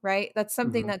virtue, right? That's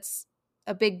something that's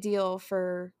a big deal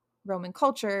for Roman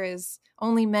culture, is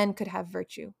only men could have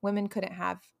virtue. Women couldn't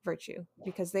have virtue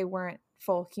because they weren't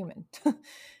full human.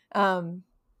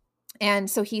 And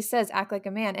so he says act like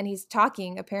a man, and he's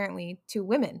talking apparently to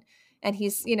women, and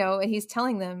he's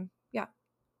telling them, yeah.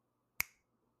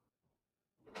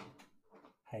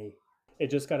 Hey, it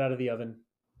just got out of the oven.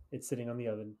 It's sitting on the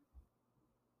oven.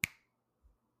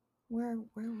 Where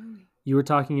were we? You were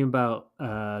talking about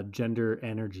gender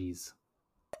energies.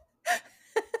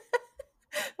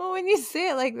 Well, when you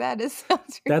say it like that, it sounds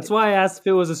ridiculous. That's why I asked if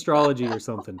it was astrology or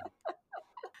something.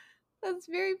 That's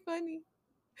very funny.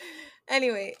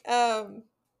 Anyway,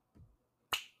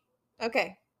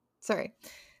 okay. Sorry.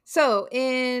 So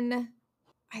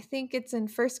I think it's in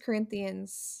 1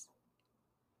 Corinthians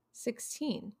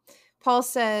 16, Paul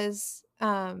says,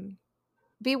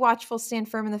 be watchful, stand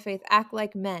firm in the faith, act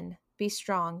like men, be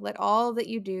strong. Let all that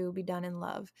you do be done in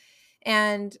love.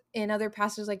 And in other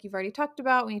passages, like you've already talked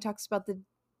about, when he talks about the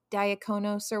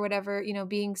diakonos or whatever,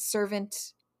 being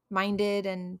servant minded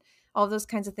and all those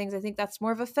kinds of things, I think that's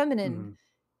more of a feminine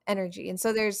energy. And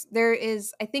so there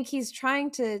is, I think he's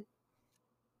trying to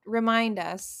remind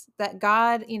us that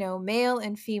God, male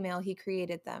and female, he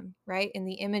created them, right? In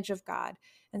the image of God.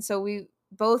 And so we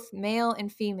both, male and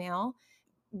female,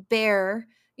 bear,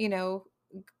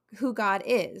 who God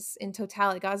is in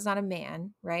totality. God's not a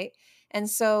man, right? And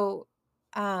so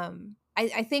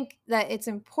I think that it's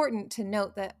important to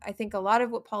note that I think a lot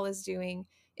of what Paul is doing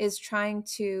is trying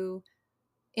to,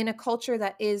 in a culture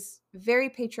that is very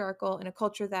patriarchal, in a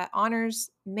culture that honors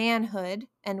manhood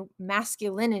and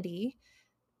masculinity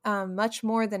much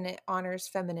more than it honors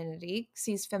femininity,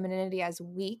 sees femininity as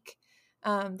weak,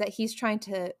 that he's trying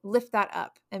to lift that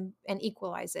up and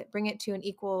equalize it, bring it to an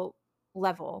equal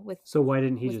level with. So why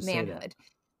didn't he just manhood? Say that?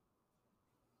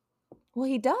 Well,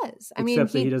 he does.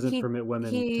 Except that he doesn't permit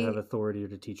women to have authority or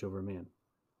to teach over man.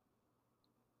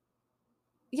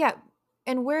 Yeah.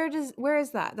 And where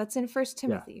is that? That's in 1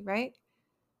 Timothy, right?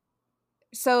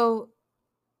 So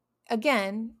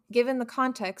again, given the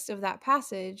context of that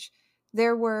passage,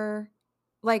 there were,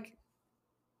 like,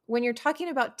 when you're talking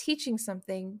about teaching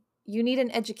something, you need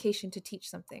an education to teach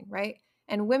something, right?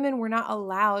 And women were not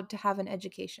allowed to have an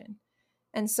education.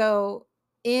 And so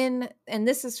and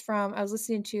this is from, I was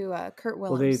listening to Kurt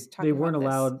Willems. Well, they weren't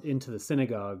allowed into the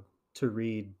synagogue to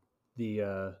read the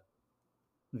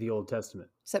Old Testament.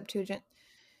 Septuagint.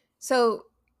 So,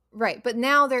 right. But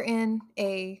now they're in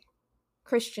a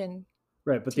Christian.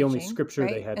 Right. But teaching, the only scripture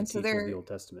they had to teach was the Old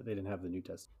Testament. They didn't have the New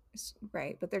Testament.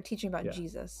 Right. But they're teaching about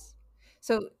Jesus.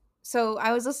 So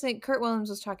I was listening, Kurt Willems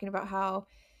was talking about how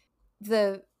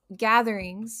the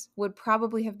gatherings would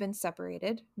probably have been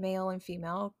separated, male and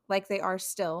female, like they are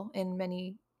still in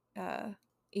many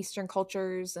Eastern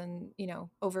cultures and,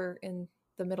 over in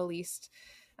the Middle East.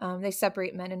 They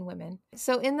separate men and women.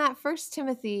 So in that 1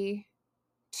 Timothy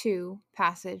 2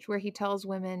 passage where he tells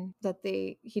women that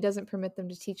he doesn't permit them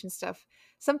to teach and stuff,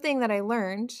 something that I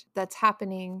learned that's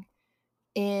happening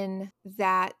in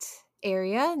that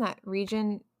area, in that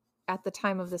region at the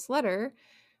time of this letter,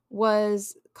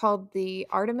 was called the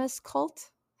Artemis cult.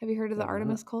 Have you heard of the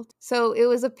Artemis cult? So it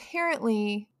was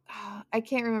apparently, I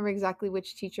can't remember exactly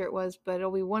which teacher it was, but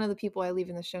it'll be one of the people I leave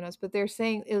in the show notes. But they're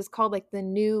saying it was called like the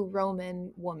new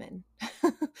Roman woman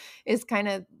is kind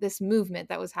of this movement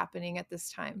that was happening at this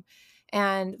time.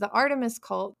 And the Artemis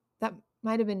cult, that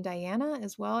might have been Diana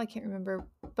as well. I can't remember.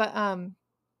 But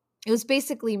it was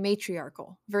basically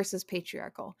matriarchal versus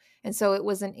patriarchal. And so it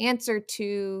was an answer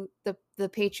to the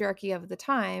patriarchy of the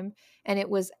time, and it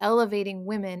was elevating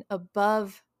women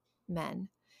above men.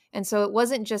 And so it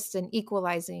wasn't just an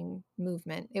equalizing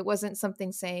movement. It wasn't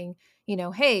something saying,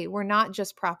 hey, we're not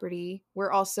just property,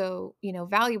 we're also,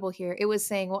 valuable here. It was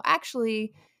saying, well,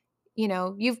 actually,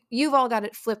 you've all got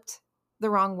it flipped the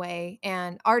wrong way,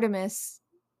 and Artemis,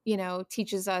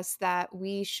 teaches us that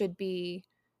we should be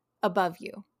above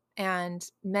you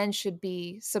and men should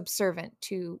be subservient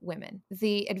to women.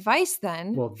 The advice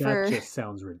then Well, that for just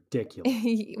sounds ridiculous.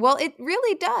 well, it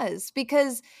really does,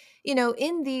 because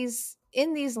in these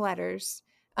letters,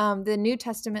 the New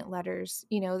Testament letters,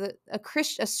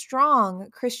 a strong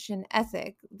Christian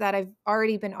ethic that I've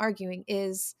already been arguing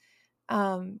is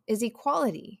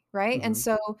equality, right? And Mm-hmm.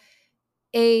 so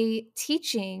a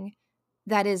teaching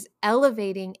that is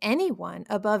elevating anyone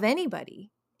above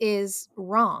anybody is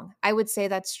wrong. I would say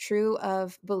that's true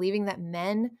of believing that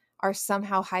men are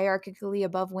somehow hierarchically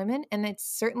above women. And it's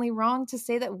certainly wrong to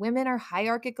say that women are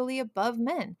hierarchically above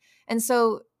men. And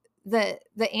so the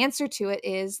answer to it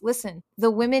is, listen, the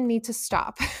women need to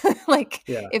stop. Like,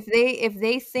 Yeah. if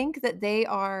they think that they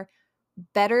are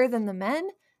better than the men,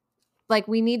 like,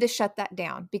 we need to shut that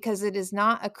down, because it is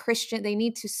not a Christian. They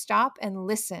need to stop and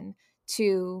listen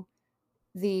to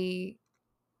the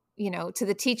to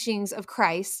the teachings of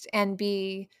Christ and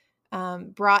be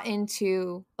brought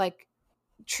into like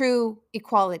true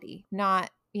equality,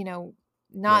 not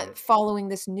Right. following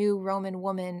this new Roman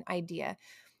woman idea.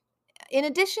 In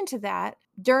addition to that,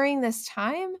 during this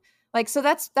time, like, so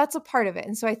that's a part of it.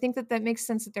 And so I think that makes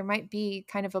sense that there might be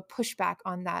kind of a pushback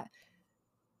on that.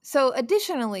 So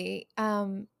additionally,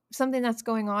 something that's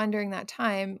going on during that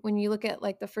time, when you look at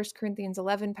like the First Corinthians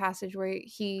 11 passage where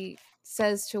he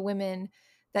says to women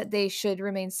that they should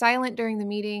remain silent during the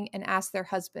meeting and ask their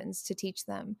husbands to teach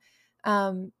them,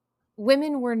 um,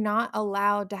 women were not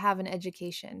allowed to have an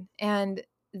education. And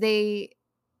the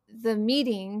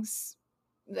meetings,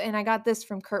 and I got this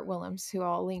from Kurt Willems, who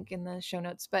I'll link in the show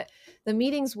notes, but the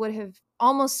meetings would have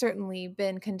almost certainly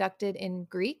been conducted in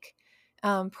Greek,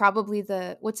 probably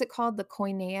what's it called? The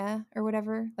koineia or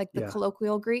whatever, like the Yeah.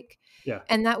 colloquial Greek. Yeah.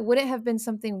 And that wouldn't have been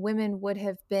something women would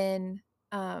have been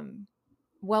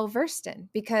well versed in,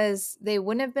 because they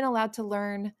wouldn't have been allowed to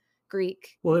learn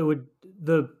Greek. Well, it would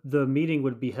the meeting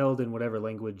would be held in whatever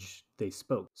language they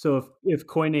spoke. So if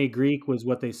Koine Greek was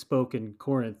what they spoke in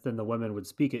Corinth, then the women would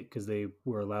speak it because they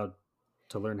were allowed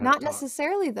to learn how to Not talk.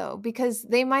 necessarily though, because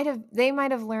they might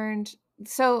have learned.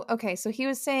 So okay, so he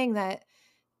was saying that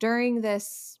during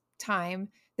this time,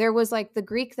 there was like the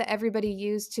Greek that everybody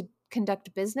used to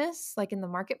conduct business, like in the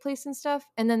marketplace and stuff.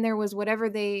 And then there was whatever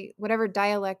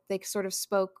dialect they sort of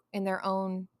spoke in their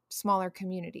own smaller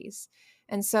communities.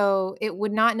 And so it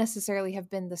would not necessarily have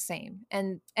been the same.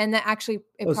 And that actually,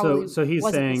 it Oh, so probably so he's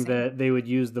wasn't the saying same. that they would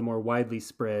use the more widely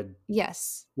spread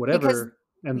Yes. Because, whatever,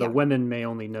 and the yeah, women may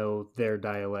only know their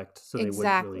dialect, so they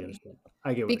wouldn't really exactly. understand.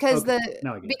 I get what it. Because Okay,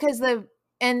 now I get it.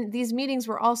 and these meetings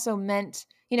were also meant,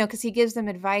 because he gives them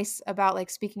advice about like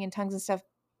speaking in tongues and stuff,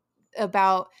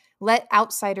 about let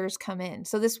outsiders come in.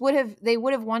 So they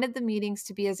would have wanted the meetings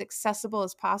to be as accessible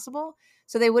as possible.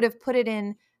 So they would have put it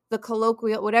in the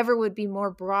colloquial, whatever would be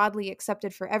more broadly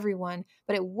accepted for everyone,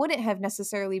 but it wouldn't have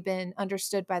necessarily been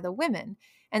understood by the women.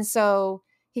 And so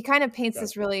he kind of paints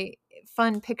this Gotcha. really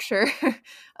fun picture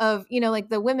of, like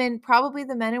the women, probably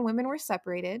the men and women were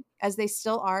separated, as they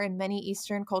still are in many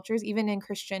Eastern cultures, even in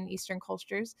Christian Eastern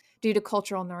cultures, due to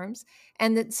cultural norms.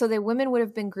 And so the women would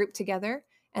have been grouped together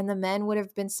and the men would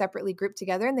have been separately grouped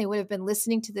together, and they would have been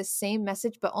listening to this same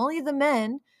message, but only the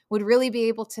men would really be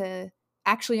able to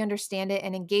actually understand it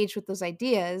and engage with those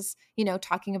ideas,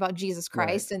 talking about Jesus Right.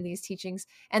 Christ and these teachings.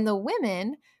 And the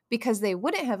women, because they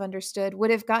wouldn't have understood, would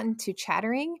have gotten to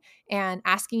chattering and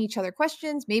asking each other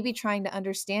questions, maybe trying to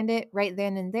understand it right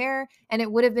then and there, and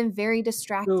it would have been very So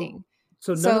distracting.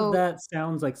 so none of So, that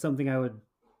sounds like something I would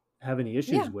have any yeah,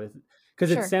 issues with,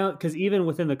 sure. because even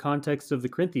within the context of the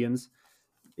Corinthians,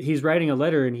 he's writing a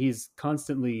letter and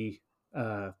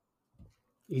uh,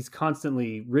 he's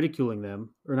constantly ridiculing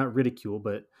them, or not ridicule,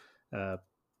 but uh,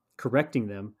 correcting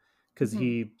them, because Hmm.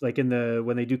 he, like, in the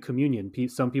when they do communion,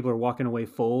 some people are walking away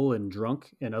full and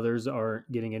drunk, and others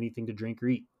aren't getting anything to drink or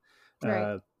eat.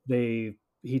 Right. They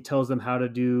He tells them how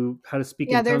to speak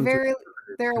Yeah, in tongues with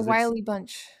they're a because it's wily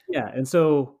bunch. yeah, and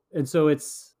so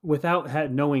it's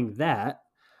without knowing that.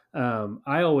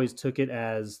 I always took it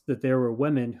as that there were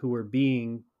women who were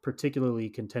being particularly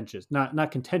contentious,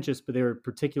 not contentious, but they were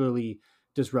particularly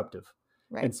disruptive.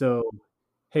 Right. And so,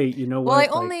 hey, you know Well, I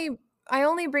what? Like, only I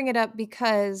only bring it up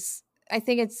because I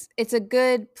think it's a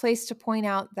good place to point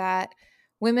out that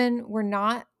women were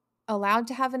not allowed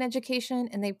to have an education,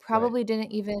 and they right? probably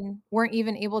weren't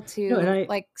even able No, and to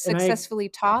like I successfully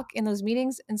talk in those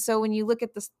meetings. And so when you look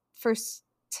at the first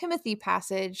Timothy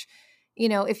passage,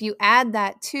 if you add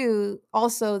that to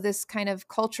also this kind of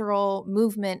cultural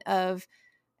movement of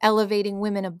elevating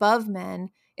women above men,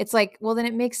 it's like, well, then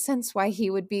it makes sense why he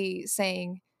would be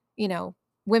saying,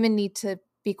 women need to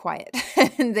be quiet.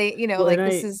 And they, Well, like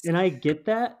this is and I get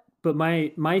that, but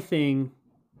my thing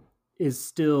is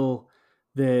still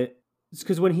that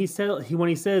because when he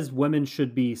says women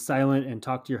should be silent and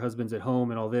talk to your husbands at home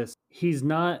and all this, he's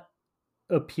not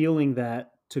appealing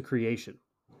that to creation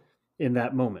in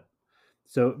that moment.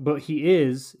 So, but he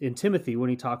is in Timothy when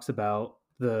he talks about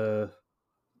the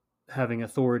having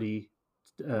authority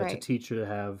to right. teach or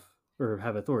have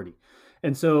authority.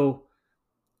 And so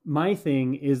my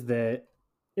thing is that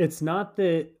it's not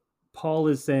that Paul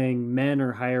is saying men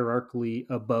are hierarchically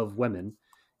above women.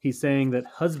 He's saying that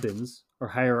husbands are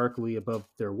hierarchically above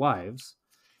their wives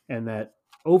and that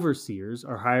overseers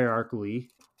are hierarchically,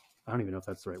 I don't even know if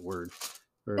that's the right word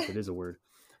or if it is a word,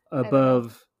 I don't know.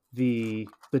 above the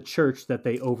church that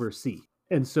they oversee.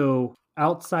 And so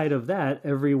outside of that,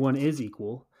 everyone is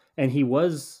equal. And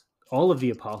all of the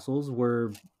apostles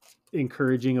were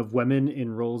encouraging of women in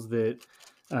roles that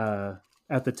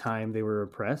at the time they were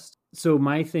oppressed. So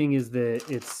my thing is that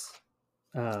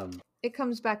It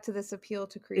comes back to this appeal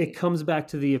to it creation. comes back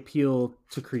to the appeal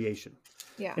to creation.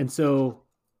 Yeah. And so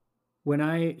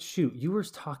when you were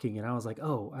talking and I was like,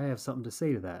 oh, I have something to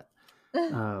say to that.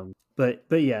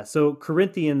 But yeah, so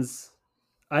Corinthians,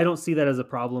 I don't see that as a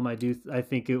problem. I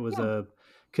think it was Yeah. a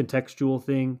contextual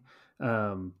thing.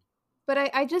 But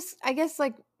I guess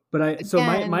like, So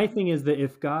my again, thing is that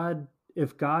if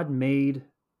God made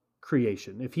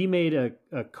creation, if he made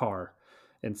a car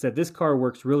and said this car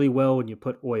works really well when you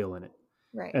put oil in it,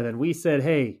 right. and then we said,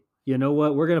 hey, you know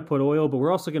what, we're going to put oil, but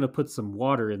we're also going to put some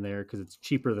water in there because it's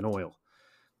cheaper than oil.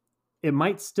 It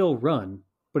might still run,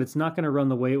 but it's not going to run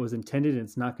the way it was intended, and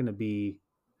it's not going to be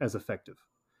as effective.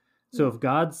 So if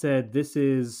God said this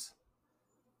is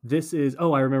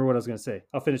oh, I remember what I was going to say.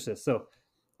 I'll finish this. So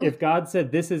if God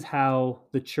said this is how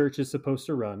the church is supposed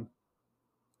to run,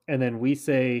 and then we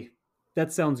say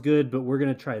that sounds good, but we're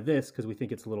going to try this because we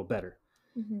think it's a little better.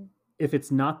 Mm-hmm. If it's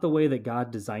not the way that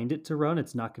God designed it to run,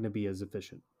 it's not going to be as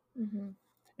efficient. Mm-hmm.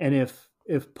 And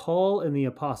if Paul and the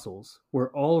apostles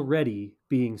were already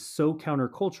being so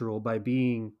countercultural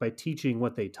by teaching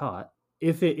what they taught,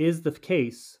 if it is the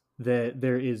case that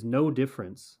there is no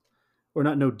difference, or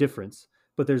not no difference,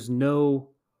 but there's no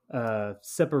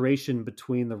separation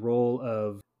between the role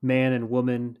of man and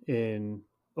woman in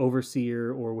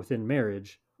overseer or within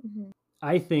marriage, Mm-hmm.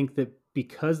 I think that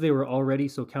because they were already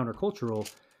so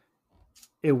countercultural,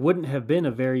 it wouldn't have been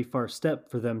a very far step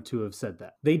for them to have said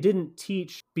that. They didn't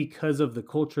teach because of the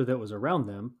culture that was around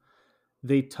them.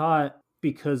 They taught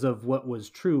because of what was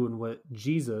true and what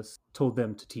Jesus told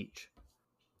them to teach.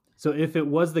 So if it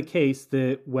was the case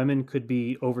that women could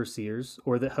be overseers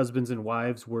or that husbands and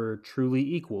wives were truly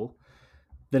equal,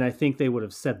 then I think they would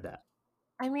have said that.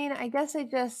 I mean, I guess I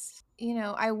just,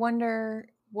 I wonder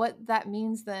what that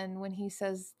means then when he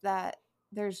says that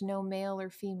there's no male or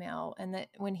female, and that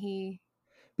when he,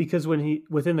 Because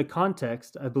within the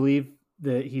context, I believe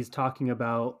that he's talking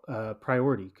about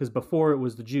priority. Because before it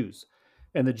was the Jews,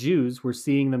 and the Jews were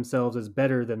seeing themselves as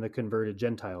better than the converted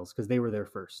Gentiles because they were there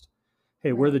first.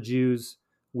 Hey, we're right. the Jews.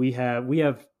 We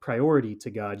have priority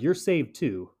to God. You're saved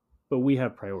too, but we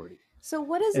have priority. So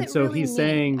what does And it so really he's mean? I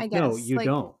saying, no, guess, you like,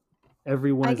 don't.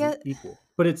 Everyone I is get, equal.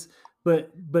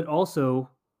 But also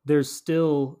there's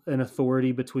still an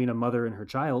authority between a mother and her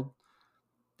child.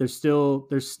 There's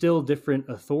still different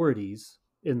authorities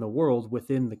in the world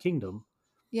within the kingdom.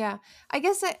 yeah, I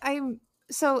guess I'm,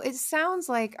 so it sounds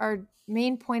like our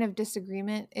main point of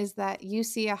disagreement is that you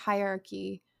see a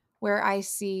hierarchy where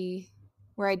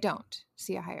where I don't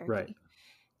see a Right. hierarchy.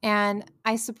 And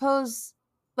I suppose,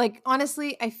 like,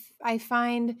 honestly, I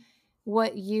find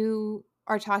what you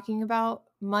are talking about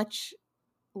much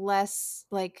less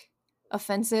like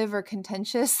offensive or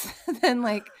contentious than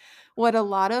like what a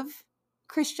lot of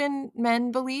Christian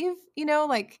men believe,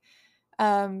 like,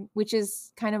 which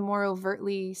is kind of more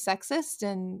overtly sexist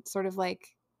and sort of like,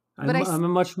 but I'm a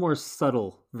much more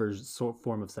subtle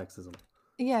form of sexism.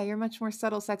 yeah, you're much more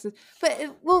subtle sexist.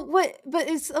 But but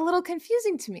it's a little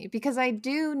confusing to me because I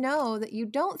do know that you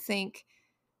don't think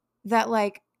that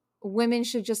like women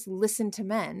should just listen to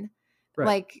men, Right.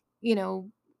 like,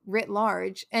 writ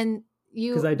large. And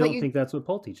Because I don't think that's what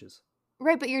Paul teaches.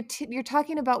 right, but you're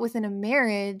talking about within a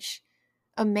marriage,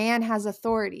 a man has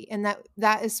authority, and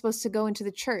that is supposed to go into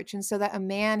the church, and so that a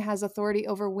man has authority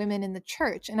over women in the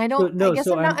church. And So I no, guess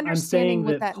so I'm not I'm saying understanding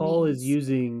what that that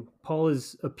means. Paul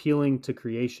is appealing to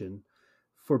creation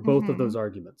for both of Hmm. those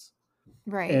arguments.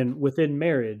 Right. And within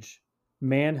marriage,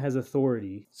 man has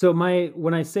authority. So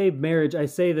when I say marriage, I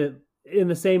say that in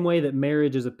the same way that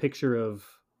marriage is a picture of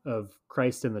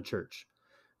Christ and the church.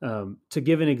 To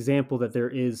give an example that there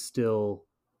is still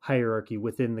hierarchy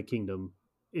within the kingdom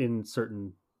in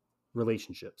certain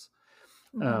relationships.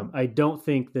 I don't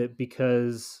think that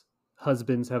because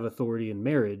husbands have authority in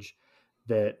marriage,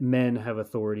 that men have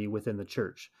authority within the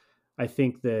church. I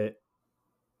think that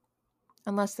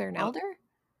Unless they're an elder?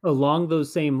 along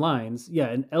those same lines, yeah,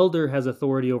 an elder has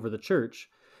authority over the church,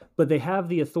 but they have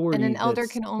the And authority an elder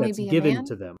can only that's be a given man?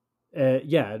 to them.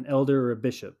 Yeah, an elder or a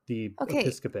bishop, the Okay.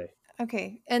 episcope.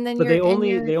 Okay. And then But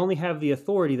you're they only have the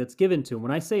authority that's given to them.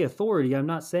 When I say authority, I'm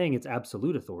not saying it's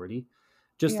absolute authority.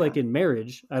 Just yeah. like in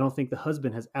marriage, I don't think the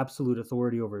husband has absolute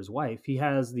authority over his wife. He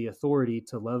has the authority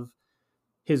to love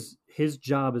his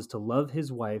job is to love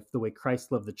his wife the way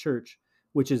Christ loved the church,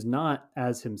 which is not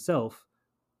as himself,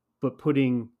 but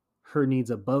putting her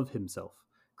needs above himself.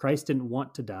 Christ didn't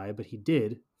want to die, but he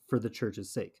did for the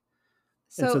church's sake.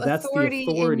 And So so that's the authority in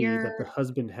authority that the your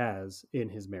husband has in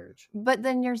his marriage. but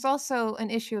then there's also an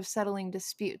issue of settling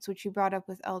disputes, which you brought up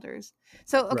with elders.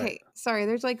 So, Right. okay, sorry,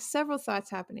 there's like several thoughts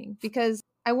happening because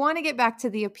I want to get back to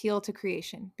the appeal to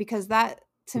creation because that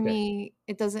to Okay. me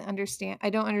it doesn't understand. I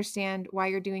don't understand why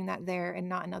you're doing that there and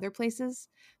not in other places.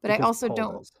 But I Because also Paul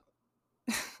don't.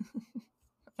 does.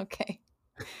 Okay.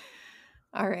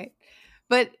 All right.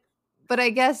 But I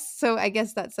guess so I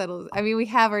guess that settles. I mean, we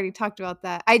have already talked about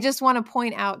that. I just want to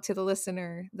point out to the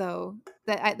listener though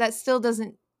that that still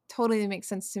doesn't totally make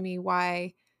sense to me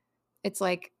why it's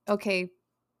like, okay,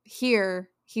 here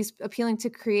he's appealing to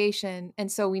creation and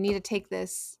so we need to take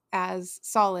this as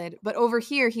solid. But over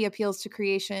here he appeals to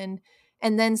creation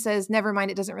and then says never mind,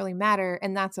 it doesn't really matter,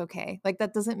 and that's okay. Like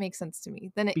that doesn't make sense to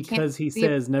me. Then it can't Because he be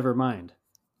says, never mind.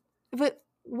 but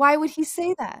why would he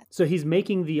say that? So he's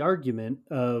making the argument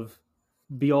of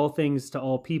be all things to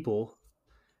all people.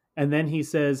 And then he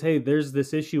says, hey, there's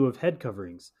this issue of head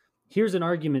coverings. Here's an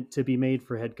argument to be made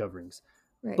for head coverings.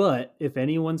 Right. But if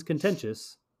anyone's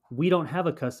contentious, we don't have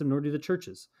a custom, nor do the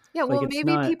churches. Yeah, well, it's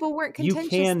maybe not, people weren't you contentious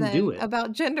can do then it.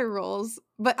 about gender roles,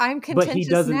 but I'm But contentious he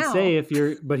doesn't now. say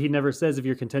but he never says if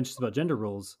you're contentious about gender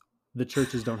roles, the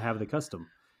churches don't have the custom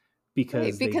because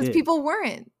Right, because they did. people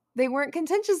weren't. They weren't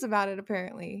contentious about it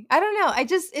apparently. I don't know.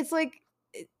 It's like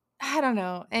I don't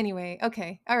know. Anyway,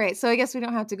 okay. All right. So I guess we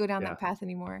don't have to go down that path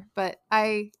anymore. But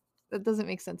that doesn't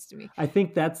make sense to me. I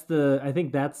think that's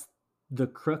the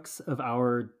crux of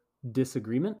our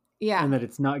disagreement. Yeah. And that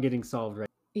it's not getting solved right.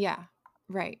 Yeah.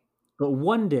 Right. But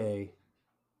one day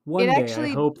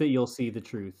I hope that you'll see the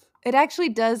truth. It actually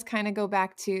does kind of go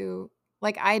back to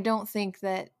like I don't think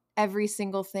that every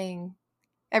single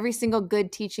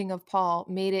good teaching of Paul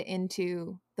made it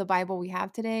into the Bible we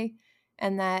have today,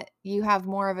 and that you have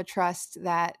more of a trust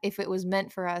that if it was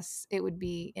meant for us, it would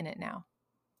be in it now.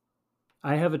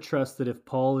 I have a trust that if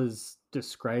Paul is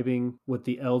describing what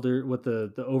the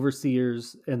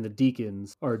overseers and the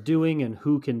deacons are doing and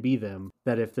who can be them,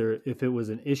 that if it was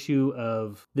an issue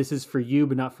of this is for you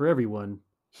but not for everyone,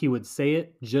 he would say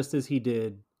it just as he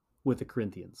did with the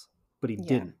Corinthians, but he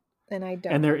didn't. And I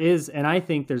don't. And I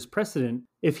think there's precedent.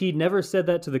 If he never said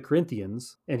that to the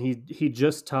Corinthians and he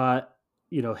just taught,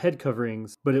 head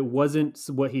coverings, but it wasn't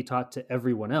what he taught to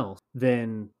everyone else,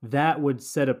 then that would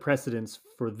set a precedence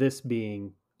for this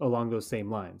being along those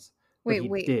same lines. Wait,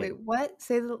 what?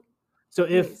 So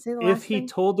if he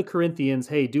told the Corinthians,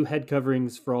 hey, do head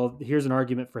coverings here's an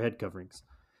argument for head coverings,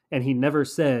 and he never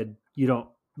said, you don't,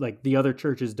 like the other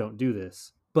churches don't do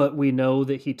this, but we know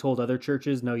that he told other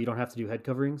churches, no, you don't have to do head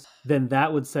coverings, then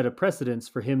that would set a precedence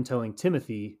for him telling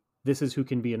Timothy, this is who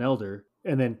can be an elder,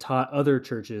 and then taught other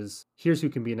churches, here's who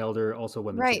can be an elder, also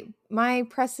women. Right. Too. My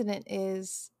precedent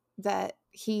is that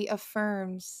he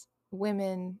affirms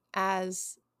women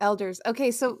as elders. Okay,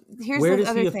 so here's where the does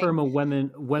other he thing. affirm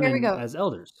women as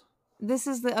elders? This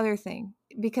is the other thing,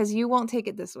 because you won't take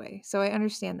it this way. So I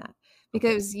understand that.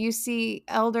 Because you see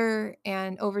elder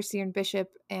and overseer and bishop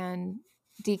and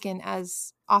deacon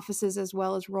as offices as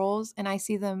well as roles, and I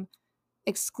see them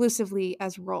exclusively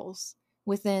as roles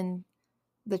within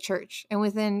the church and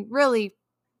within really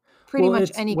pretty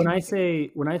much any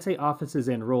community. When I say offices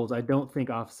and roles, I don't think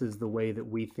offices the way that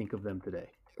we think of them today.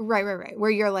 Right. Where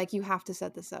you're like, you have to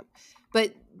set this up.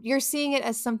 But you're seeing it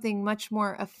as something much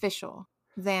more official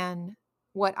than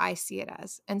what I see it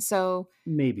as. And so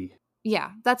maybe.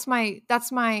 Yeah, that's my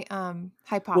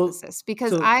hypothesis.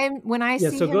 Because when I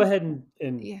see so him, go ahead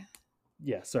and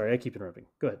yeah, sorry, I keep interrupting.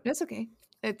 Go ahead. That's okay.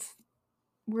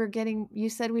 You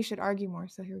said we should argue more,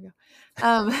 so here we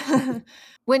go.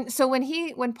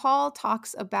 When Paul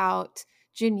talks about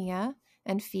Junia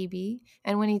and Phoebe,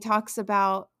 and when he talks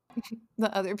about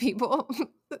The other people.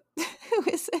 Who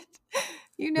is it?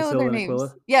 You know Priscilla their and names.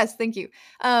 Aquila. Yes, thank you.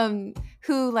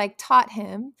 Who like taught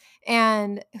him,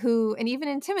 and even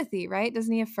in Timothy, right?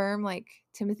 Doesn't he affirm like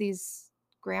Timothy's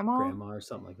grandma? Grandma or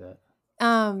something like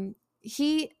that.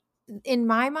 He, in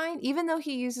my mind, even though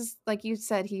he uses, like you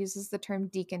said, he uses the term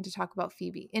deacon to talk about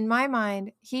Phoebe. In my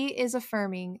mind, he is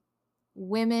affirming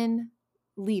women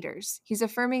leaders. He's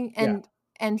affirming, Yeah.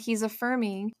 and he's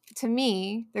affirming, to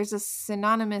me, there's a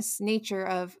synonymous nature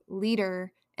of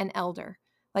leader and elder.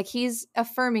 Like he's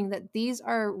affirming that these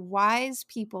are wise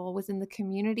people within the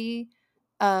community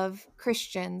of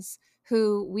Christians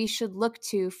who we should look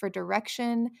to for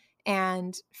direction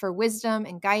and for wisdom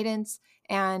and guidance,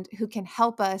 and who can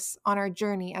help us on our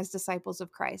journey as disciples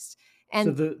of Christ. So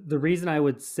And the reason I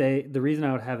would say the reason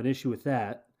I would have an issue with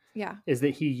that yeah, is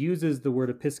that he uses the word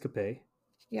episcope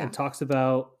yeah, and talks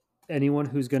about anyone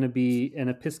who's going to be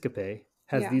an episcope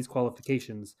has yeah, these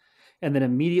qualifications, and then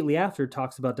immediately after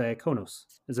talks about diakonos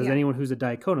and says yeah, anyone who's a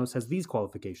diakonos has these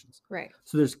qualifications. right.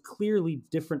 So there's clearly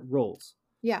different roles.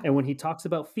 Yeah, And when he talks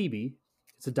about Phoebe,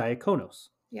 it's a diakonos,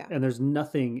 yeah, and there's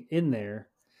nothing in there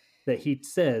that he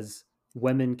says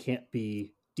women can't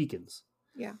be deacons.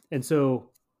 yeah, And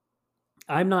so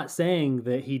I'm not saying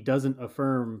that he doesn't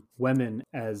affirm women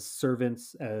as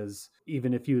servants, as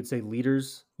even if you would say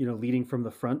leaders, leading from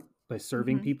the front by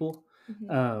serving hmm, people.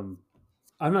 hmm. Um,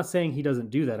 I'm not saying he doesn't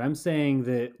do that. I'm saying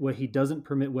that what he doesn't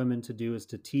permit women to do is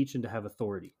to teach and to have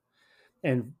authority.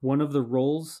 And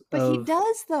But he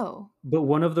does, though.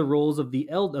 one of the roles of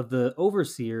the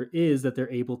overseer is that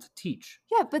they're able to teach.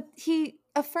 Yeah, but he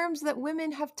affirms that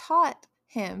women have taught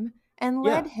him and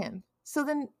led Yeah. him. So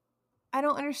then I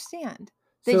don't understand.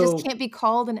 They just So can't be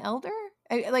called an elder?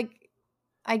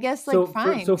 I guess, like, So for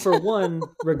fine. so for one,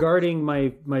 regarding my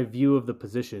view of the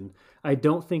position, I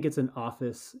don't think it's an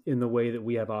office in the way that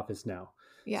we have office now.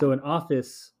 Yeah. So an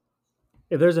office,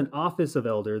 if there's an office of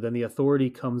elder, then the authority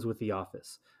comes with the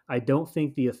office. I don't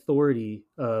think the authority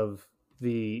of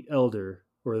the elder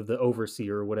or the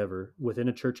overseer or whatever within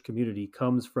a church community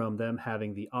comes from them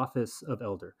having the office of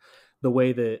elder. The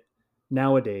way that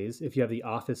nowadays, if you have the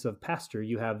office of pastor,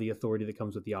 you have the authority that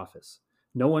comes with the office.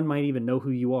 No one might even know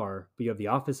who you are, but you have the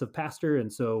office of pastor,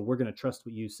 and so we're going to trust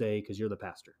what you say because you're the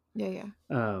pastor. Yeah,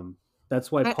 yeah. That's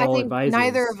why I Paul think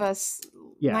neither advises. of us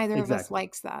Yeah, exactly.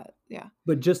 likes that. Yeah.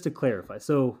 But just to clarify,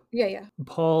 so Yeah, yeah.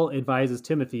 Paul advises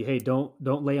Timothy, hey, don't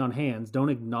lay on hands, don't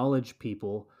acknowledge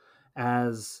people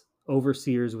as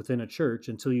overseers within a church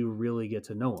until you really get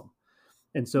to know them.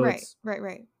 And so Right, right,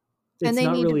 right. And it's they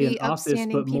not need to really an be office,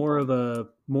 upstanding but more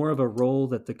people. of a role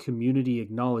that the community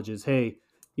acknowledges, hey,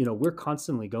 we're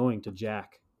constantly going to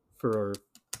Jack for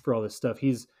all this stuff.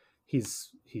 He's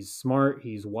smart,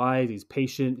 he's wise, he's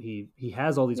patient, he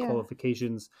has all these Yeah.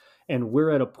 qualifications, and we're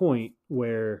at a point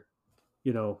where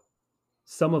you know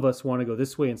some of us want to go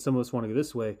this way and some of us want to go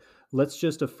this way. Let's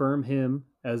just affirm him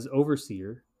as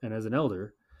overseer and as an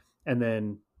elder, and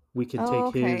then we can Oh,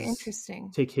 okay. Interesting.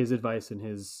 take his advice and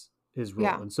his role.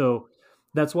 Yeah. And so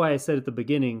that's why I said at the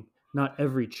beginning, not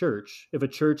every church, if a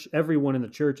church, everyone in the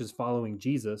church is following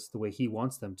Jesus the way he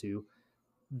wants them to,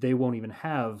 they won't even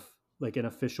have like an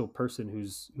official person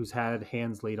who's had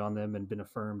hands laid on them and been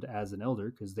affirmed as an elder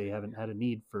because they haven't had a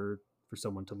need for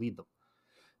someone to lead them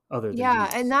other than Yeah,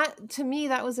 and Jesus. that, to me,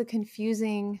 that was a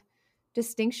confusing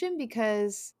distinction,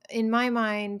 because in my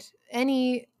mind,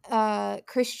 any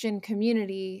Christian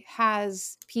community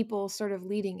has people sort of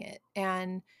leading it,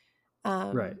 and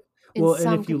Right. in Well, and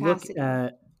some capacity.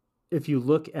 if you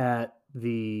look at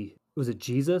the was it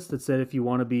Jesus that said if you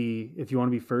want to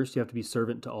be first, you have to be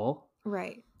servant to all.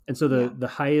 Right. And so Yeah. the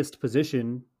highest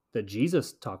position that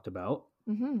Jesus talked about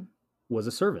Mm-hmm. was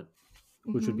a servant,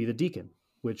 which would Mm-hmm. be the deacon,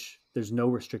 which there's no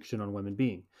restriction on women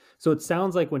being. So it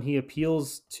sounds like when he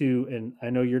appeals to, and I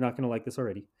know you're not going to like this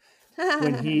already,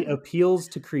 when he appeals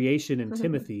to creation in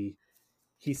Timothy,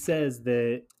 he says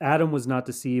that Adam was not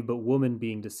deceived, but woman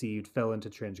being deceived fell into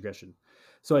transgression.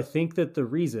 So I think that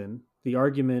the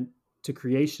argument to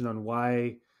creation on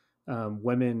why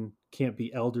women can't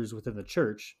be elders within the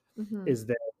church Mm-hmm. is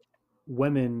that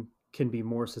women can be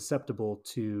more susceptible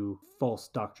to false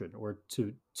doctrine or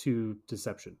to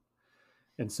deception.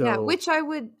 And Yeah, so, which I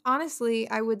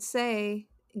would say,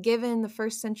 given the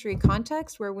first century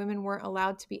context where women weren't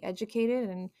allowed to be educated,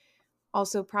 and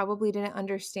also probably didn't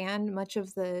understand much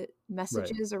of the right.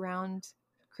 messages around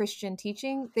Christian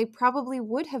teaching, they probably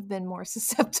would have been more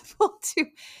susceptible to.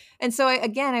 And so,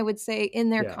 I would say, in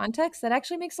their Yeah. context, that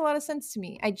actually makes a lot of sense to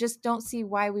me. I just don't see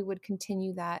why we would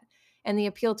continue that. And the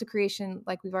appeal to creation,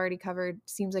 like we've already covered,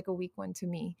 seems like a weak one to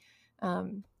me.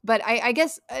 But I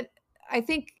guess I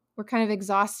think we're kind of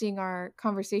exhausting our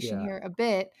conversation Yeah. here a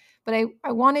bit, but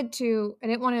I wanted to, I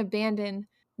didn't want to abandon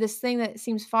this thing that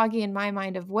seems foggy in my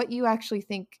mind of what you actually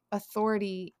think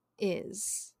authority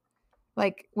is.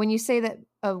 Like when you say that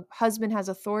a husband has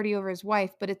authority over his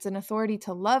wife, but it's an authority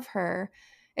to love her,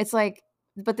 it's like,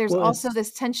 but there's Well, also it's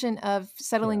this tension of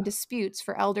settling yeah. disputes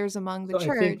for elders among the So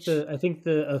church. I think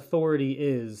the authority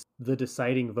is the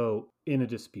deciding vote in a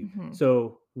dispute. Hmm.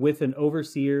 So with an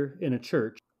overseer in a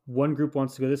church, one group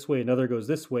wants to go this way, another goes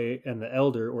this way, and the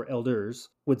elder or elders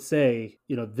would say,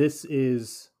 you know, this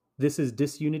is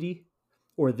disunity,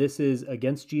 or this is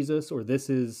against Jesus, or this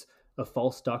is a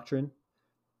false doctrine,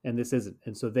 and this isn't.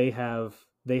 And so they have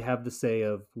the say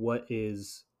of what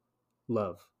is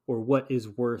love, or what is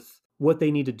worth, what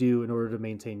they need to do in order to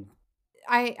maintain.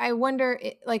 I wonder,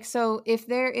 like, so if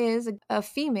there is a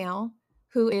female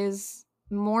who is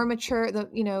more mature, the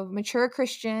mature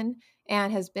Christian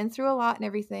and has been through a lot and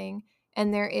everything,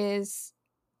 and there is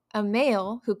a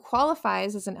male who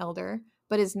qualifies as an elder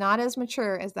but is not as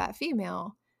mature as that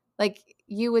female, like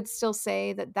you would still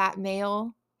say that that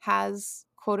male has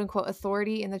quote unquote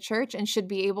authority in the church and should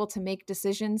be able to make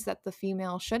decisions that the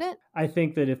female shouldn't. I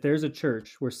think that if there's a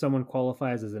church where someone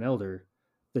qualifies as an elder,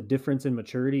 the difference in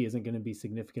maturity isn't going to be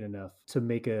significant enough to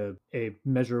make a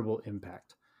measurable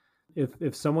impact.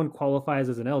 If someone qualifies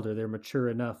as an elder, they're mature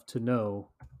enough to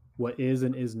know what is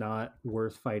and is not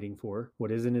worth fighting for,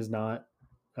 what is and is not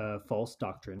false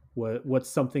doctrine, what's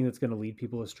something that's going to lead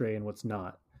people astray and what's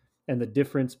not. And the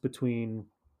difference between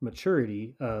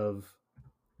maturity of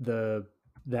the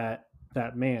that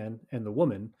man and the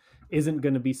woman isn't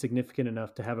going to be significant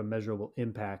enough to have a measurable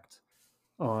impact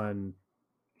on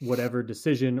whatever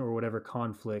decision or whatever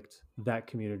conflict that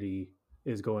community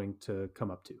is going to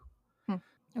come up to.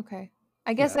 Hmm. Okay.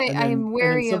 I guess Yeah, I'm and then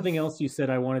wary of. something else you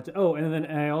said I wanted to. Oh, and then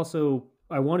I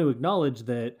want to acknowledge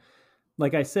that,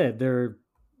 like I said,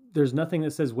 there's nothing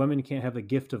that says women can't have a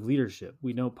gift of leadership.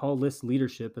 We know Paul lists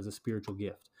leadership as a spiritual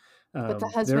gift. But the There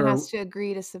husband are has to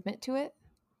agree to submit to it,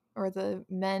 or the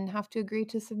men have to agree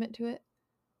to submit to it.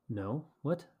 no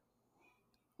what.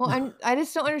 Well, I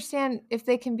just don't understand if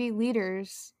they can be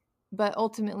leaders, but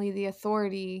ultimately the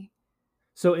authority.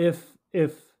 So if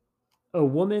a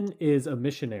woman is a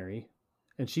missionary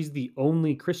and she's the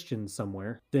only Christian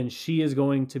somewhere, then she is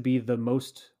going to be the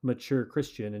most mature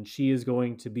Christian, and she is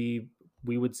going to be,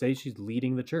 we would say, she's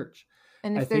leading the church.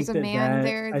 And if there's a man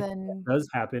there, I think then that does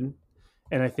happen,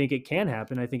 and I think it can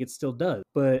happen. I think it still does.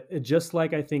 But just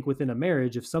like I think within a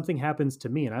marriage, if something happens to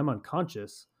me and I'm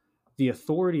unconscious, the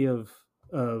authority of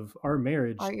our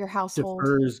marriage your household.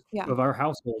 defers Yeah, of our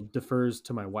household defers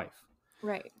to my wife.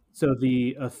 right. So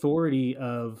the authority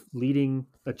of leading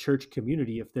a church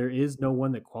community, if there is no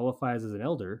one that qualifies as an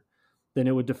elder, then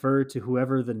it would defer to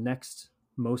whoever the next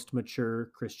most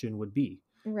mature Christian would be.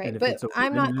 And Right. if But it's a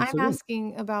I'm woman, not, then it's I'm a woman.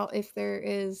 asking about if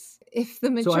the So I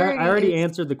maturity already is,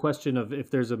 answered the question of if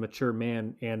there's a mature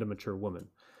man and a mature woman.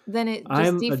 then it just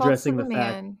I'm defaults to addressing the the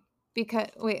fact, man because,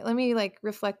 wait, let me like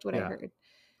reflect what I yeah, heard.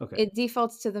 okay. It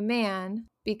defaults to the man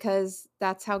because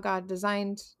that's how God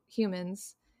designed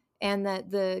humans, and that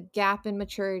the gap in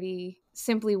maturity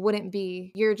simply wouldn't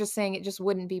be, you're just saying it just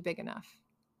wouldn't be big enough.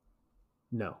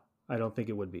 No, I don't think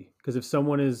it would be. Because if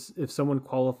someone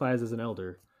qualifies as an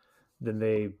elder, then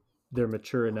they're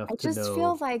mature I enough to just feel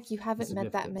know like you the haven't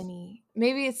met that significance. many.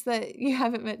 Maybe it's that you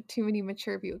haven't met too many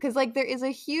mature people, because like there is a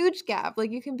huge gap.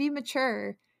 Like you can be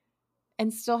mature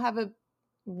and still have a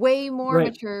way more Right.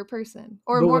 mature person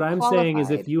or But more what I'm saying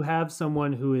is if qualified, you have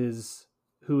someone who is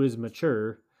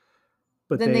mature,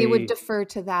 but then they would they defer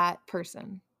to that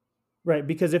person. right,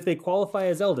 because if they qualify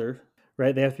as elder,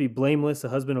 right, they have to be blameless, a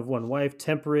husband of one wife,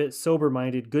 temperate,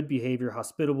 sober-minded, good behavior,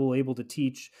 hospitable, able to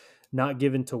teach, not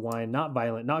given to wine, not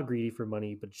violent, not greedy for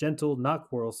money, but gentle, not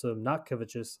quarrelsome, not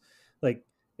covetous. Like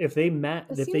It if seems they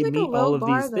like a meet low all of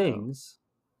bar these though. things,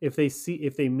 if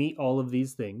they meet all of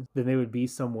these things, then they would be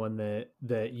someone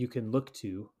that you can look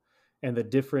to, and the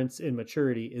difference in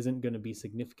maturity isn't going to be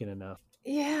significant enough.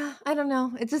 Yeah, I don't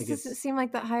know. It I just think doesn't it's seem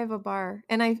like that high of a bar.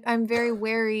 And I'm very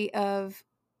wary of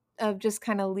just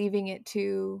kind of leaving it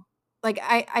to, like,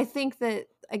 I think that,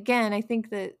 again, I think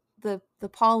that the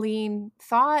Pauline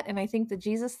thought, and I think the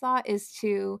Jesus thought, is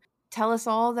to tell us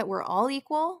all that we're all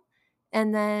equal,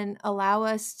 and then allow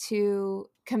us to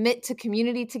commit to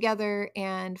community together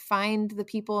and find the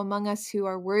people among us who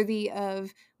are worthy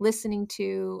of listening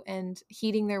to and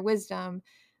heeding their wisdom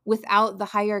without the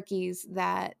hierarchies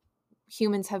that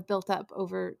humans have built up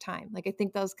over time. Like I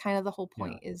think that was kind of the whole yeah.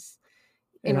 point, is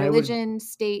in And I would religion,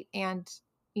 state, and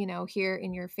here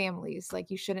in your families, like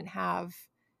you shouldn't have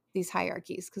these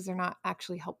hierarchies because they're not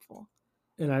actually helpful.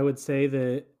 and I would say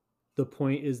that the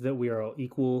point is that we are all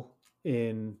equal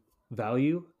in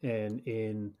value and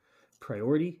in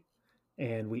priority,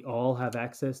 and we all have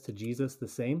access to Jesus the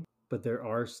same, but there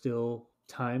are still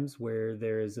times where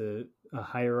there is a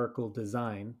hierarchical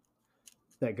design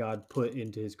that God put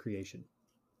into his creation.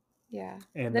 Yeah.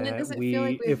 And Then it that doesn't feel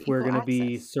like we have if we're equal going to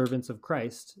be access. servants of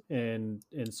Christ and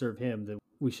serve him, that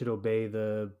we should obey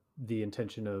the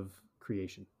intention of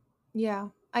creation. Yeah.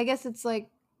 I guess it's like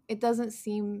it doesn't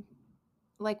seem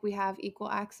like we have equal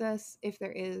access if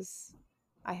there is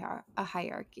a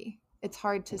hierarchy. It's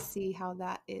hard to see how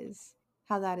that is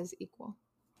equal.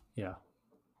 Yeah.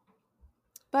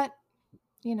 But,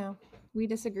 we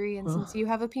disagree, and since you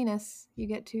have a penis, you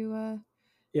get to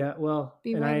Yeah, well,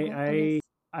 be and right on this.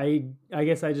 I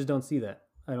guess I just don't see that.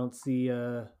 I don't see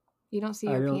You don't see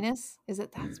I your don't penis? Is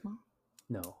it that small?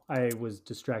 no. I was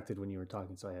distracted when you were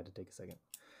talking, so I had to take a second.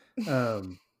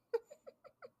 Um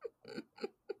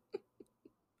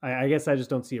I guess I just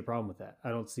don't see a problem with that. I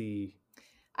don't see.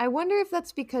 I wonder if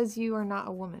that's because you are not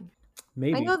a woman.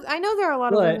 Maybe. I know there are a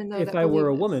lot of women But though if that I were believe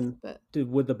a this, woman, but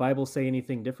would the Bible say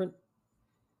anything different?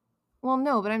 well,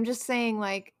 no, but I'm just saying,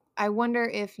 like, I wonder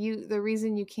if the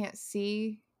reason you can't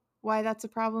see why that's a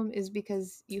problem is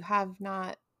because you have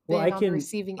not Well, been on the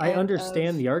receiving I end of.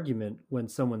 understand the argument when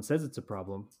someone says it's a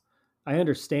problem. I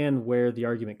understand where the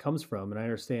argument comes from, and I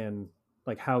understand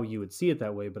like how you would see it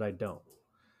that way, but I don't.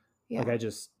 Yeah. Like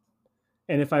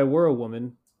and if I were a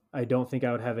woman, I don't think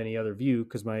I would have any other view,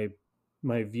 because my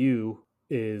view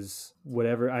is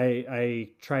whatever. I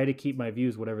try to keep my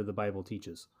views whatever the Bible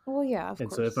teaches. Well, yeah, of And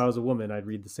so if course. I was a woman, I'd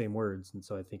read the same words, and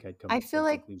so I think I'd come I to the feel same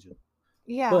like, conclusion.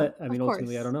 yeah, But I of mean,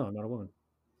 ultimately, I course. don't know. I'm not a woman.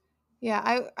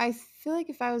 Yeah, I feel like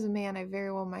if I was a man, I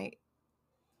very well might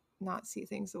not see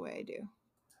things the way I do.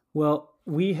 Well,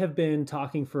 we have been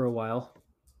talking for a while,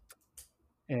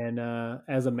 and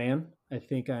as a man, I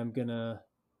think I'm gonna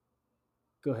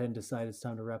go ahead and decide it's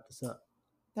time to wrap this up.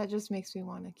 That just makes me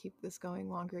want to keep this going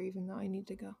longer, even though I need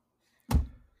to go.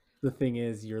 The thing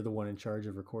is, you're the one in charge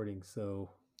of recording,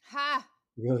 so Ha!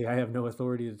 really, I have no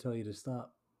authority to tell you to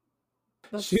stop.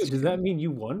 That's Shoot, does true. that mean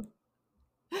you won?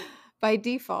 By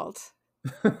default.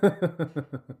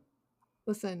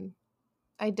 Listen,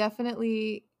 I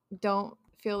definitely don't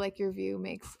feel like your view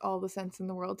makes all the sense in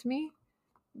the world to me,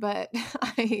 but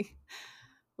I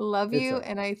love It's you, all right.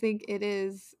 and I think it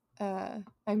is.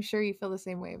 I'm sure you feel the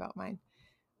same way about mine.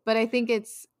 But I think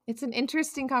it's an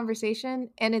interesting conversation,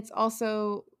 and it's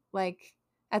also like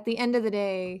at the end of the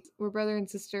day, we're brother and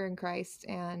sister in Christ,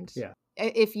 and Yeah.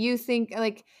 if you think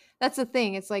like that's the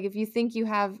thing, it's like if you think you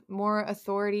have more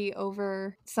authority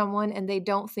over someone and they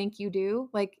don't think you do,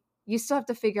 like you still have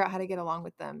to figure out how to get along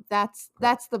with them. That's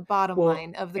Right. the bottom Well,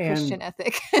 line of the Christian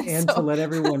ethic. and to So let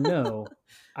everyone know,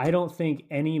 I don't think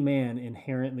any man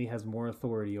inherently has more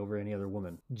authority over any other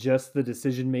woman. Just the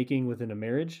decision making within a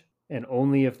marriage, and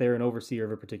only if they're an overseer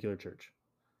of a particular church.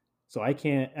 So I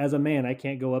can't, as a man, I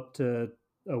can't go up to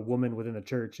a woman within the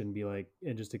church and be like,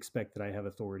 and just expect that I have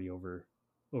authority over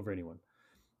anyone.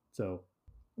 So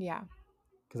yeah.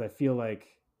 because I feel like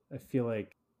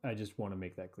I just want to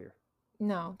make that clear.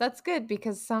 No, that's good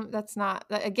because that's not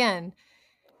again,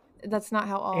 that's not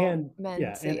how all And men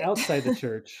yeah, say and it. outside the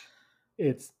church,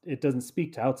 it doesn't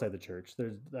speak to outside the church.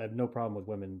 I have no problem with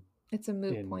women It's a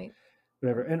moot in point.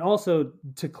 whatever. And also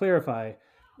to clarify,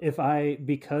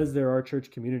 because there are church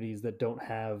communities that don't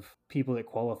have people that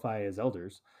qualify as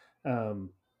elders,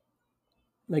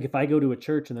 like if I go to a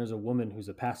church and there's a woman who's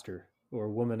a pastor or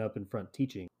a woman up in front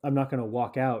teaching, I'm not going to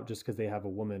walk out just because they have a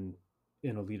woman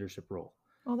in a leadership role.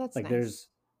 Oh, that's Like nice.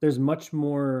 there's much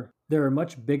more, there are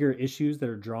much bigger issues that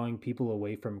are drawing people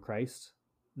away from Christ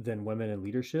than women in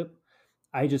leadership.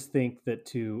 I just think that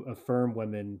to affirm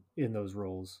women in those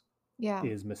roles Yeah.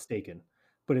 is mistaken.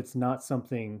 But it's not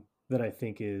something that I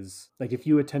think is like, if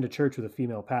you attend a church with a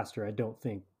female pastor, I don't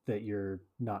think that you're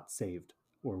not saved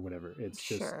or whatever. It's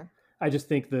just, Sure. I just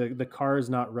think the car is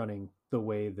not running the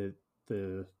way that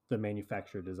the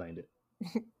manufacturer designed it.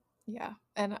 Yeah.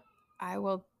 And I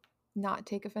will not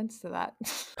take offense to that.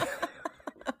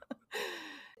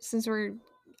 Since we're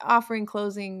offering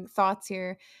closing thoughts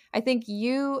here, I think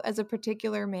you as a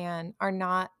particular man are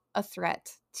not a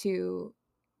threat to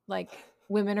like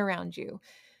women around you.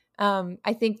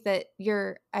 I think that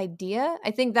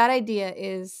I think that idea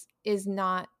is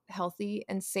not healthy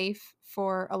and safe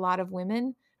for a lot of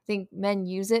women. I think men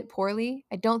use it poorly.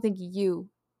 I don't think you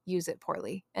use it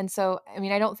poorly. And so, I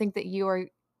mean, I don't think that you are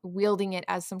wielding it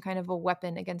as some kind of a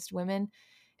weapon against women.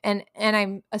 And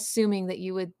I'm assuming that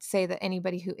you would say that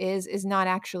anybody who is not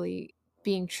actually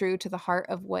being true to the heart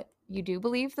of what you do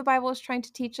believe the Bible is trying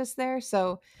to teach us there.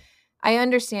 So I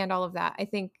understand all of that. I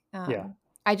think Yeah.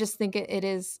 I just think it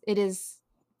is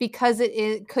because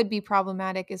it could be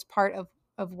problematic is part of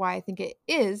why I think it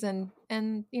is, and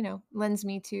lends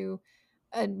me to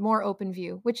a more open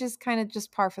view, which is kind of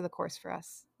just par for the course for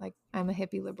us. Like, I'm a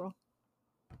hippie liberal.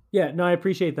 Yeah, no, I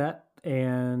appreciate that,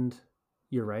 and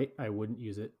you're right. I wouldn't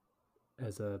use it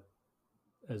as a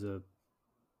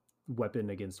weapon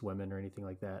against women or anything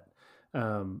like that.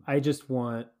 I just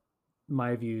want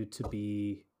my view to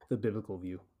be the biblical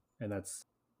view, and that's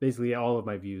basically all of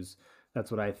my views.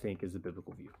 That's what I think is the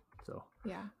biblical view. So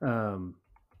Yeah. um,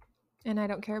 And I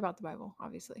don't care about the Bible,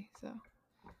 obviously. So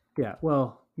yeah,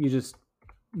 well, you just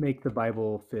make the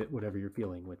Bible fit whatever you're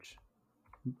feeling, which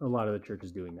a lot of the church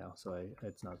is doing now. So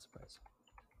it's not a surprise.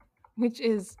 which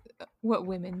is what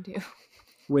women do.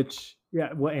 Which,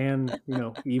 yeah, well, and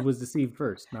Eve was deceived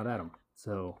first, not Adam.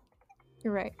 So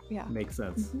You're right. Yeah. makes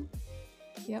sense.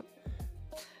 Mm-hmm. Yep.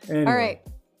 Anyway, all right.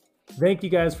 Thank you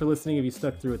guys for listening. If you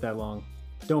stuck through it that long,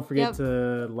 don't forget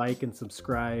to like and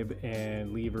subscribe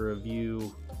and leave a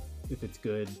review if it's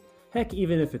good. Heck,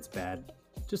 even if it's bad,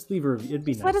 just leave a review. It'd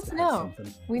be nice. Let us to know. have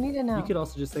something. We need to know. You could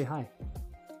also just say hi.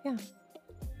 Yeah.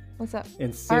 What's up?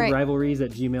 And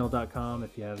sibrivalries@gmail.com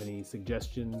if you have any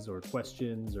suggestions or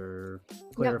questions or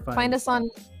clarifying. Find us on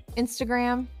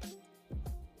Instagram.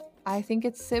 I think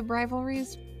it's Sib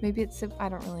Rivalries. Maybe it's Sib. I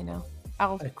don't really know.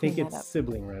 I think it's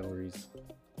Sibling Rivalries.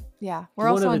 Yeah. We're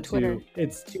also on Twitter.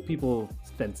 It's two people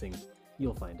fencing.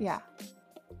 You'll find us. Yeah.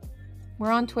 We're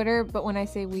on Twitter, but when I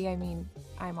say we, I mean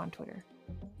I'm on Twitter.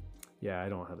 Yeah, I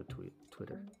don't have a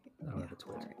Twitter. I don't have a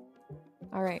Twitter.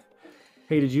 All right.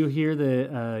 Hey, did you hear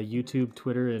that YouTube,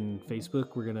 Twitter, and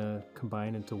Facebook we're going to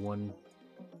combine into one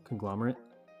conglomerate?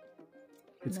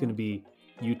 It's going to be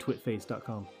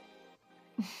youtwitface.com.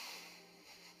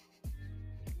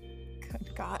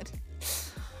 Good God.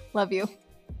 Love you.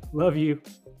 Love you.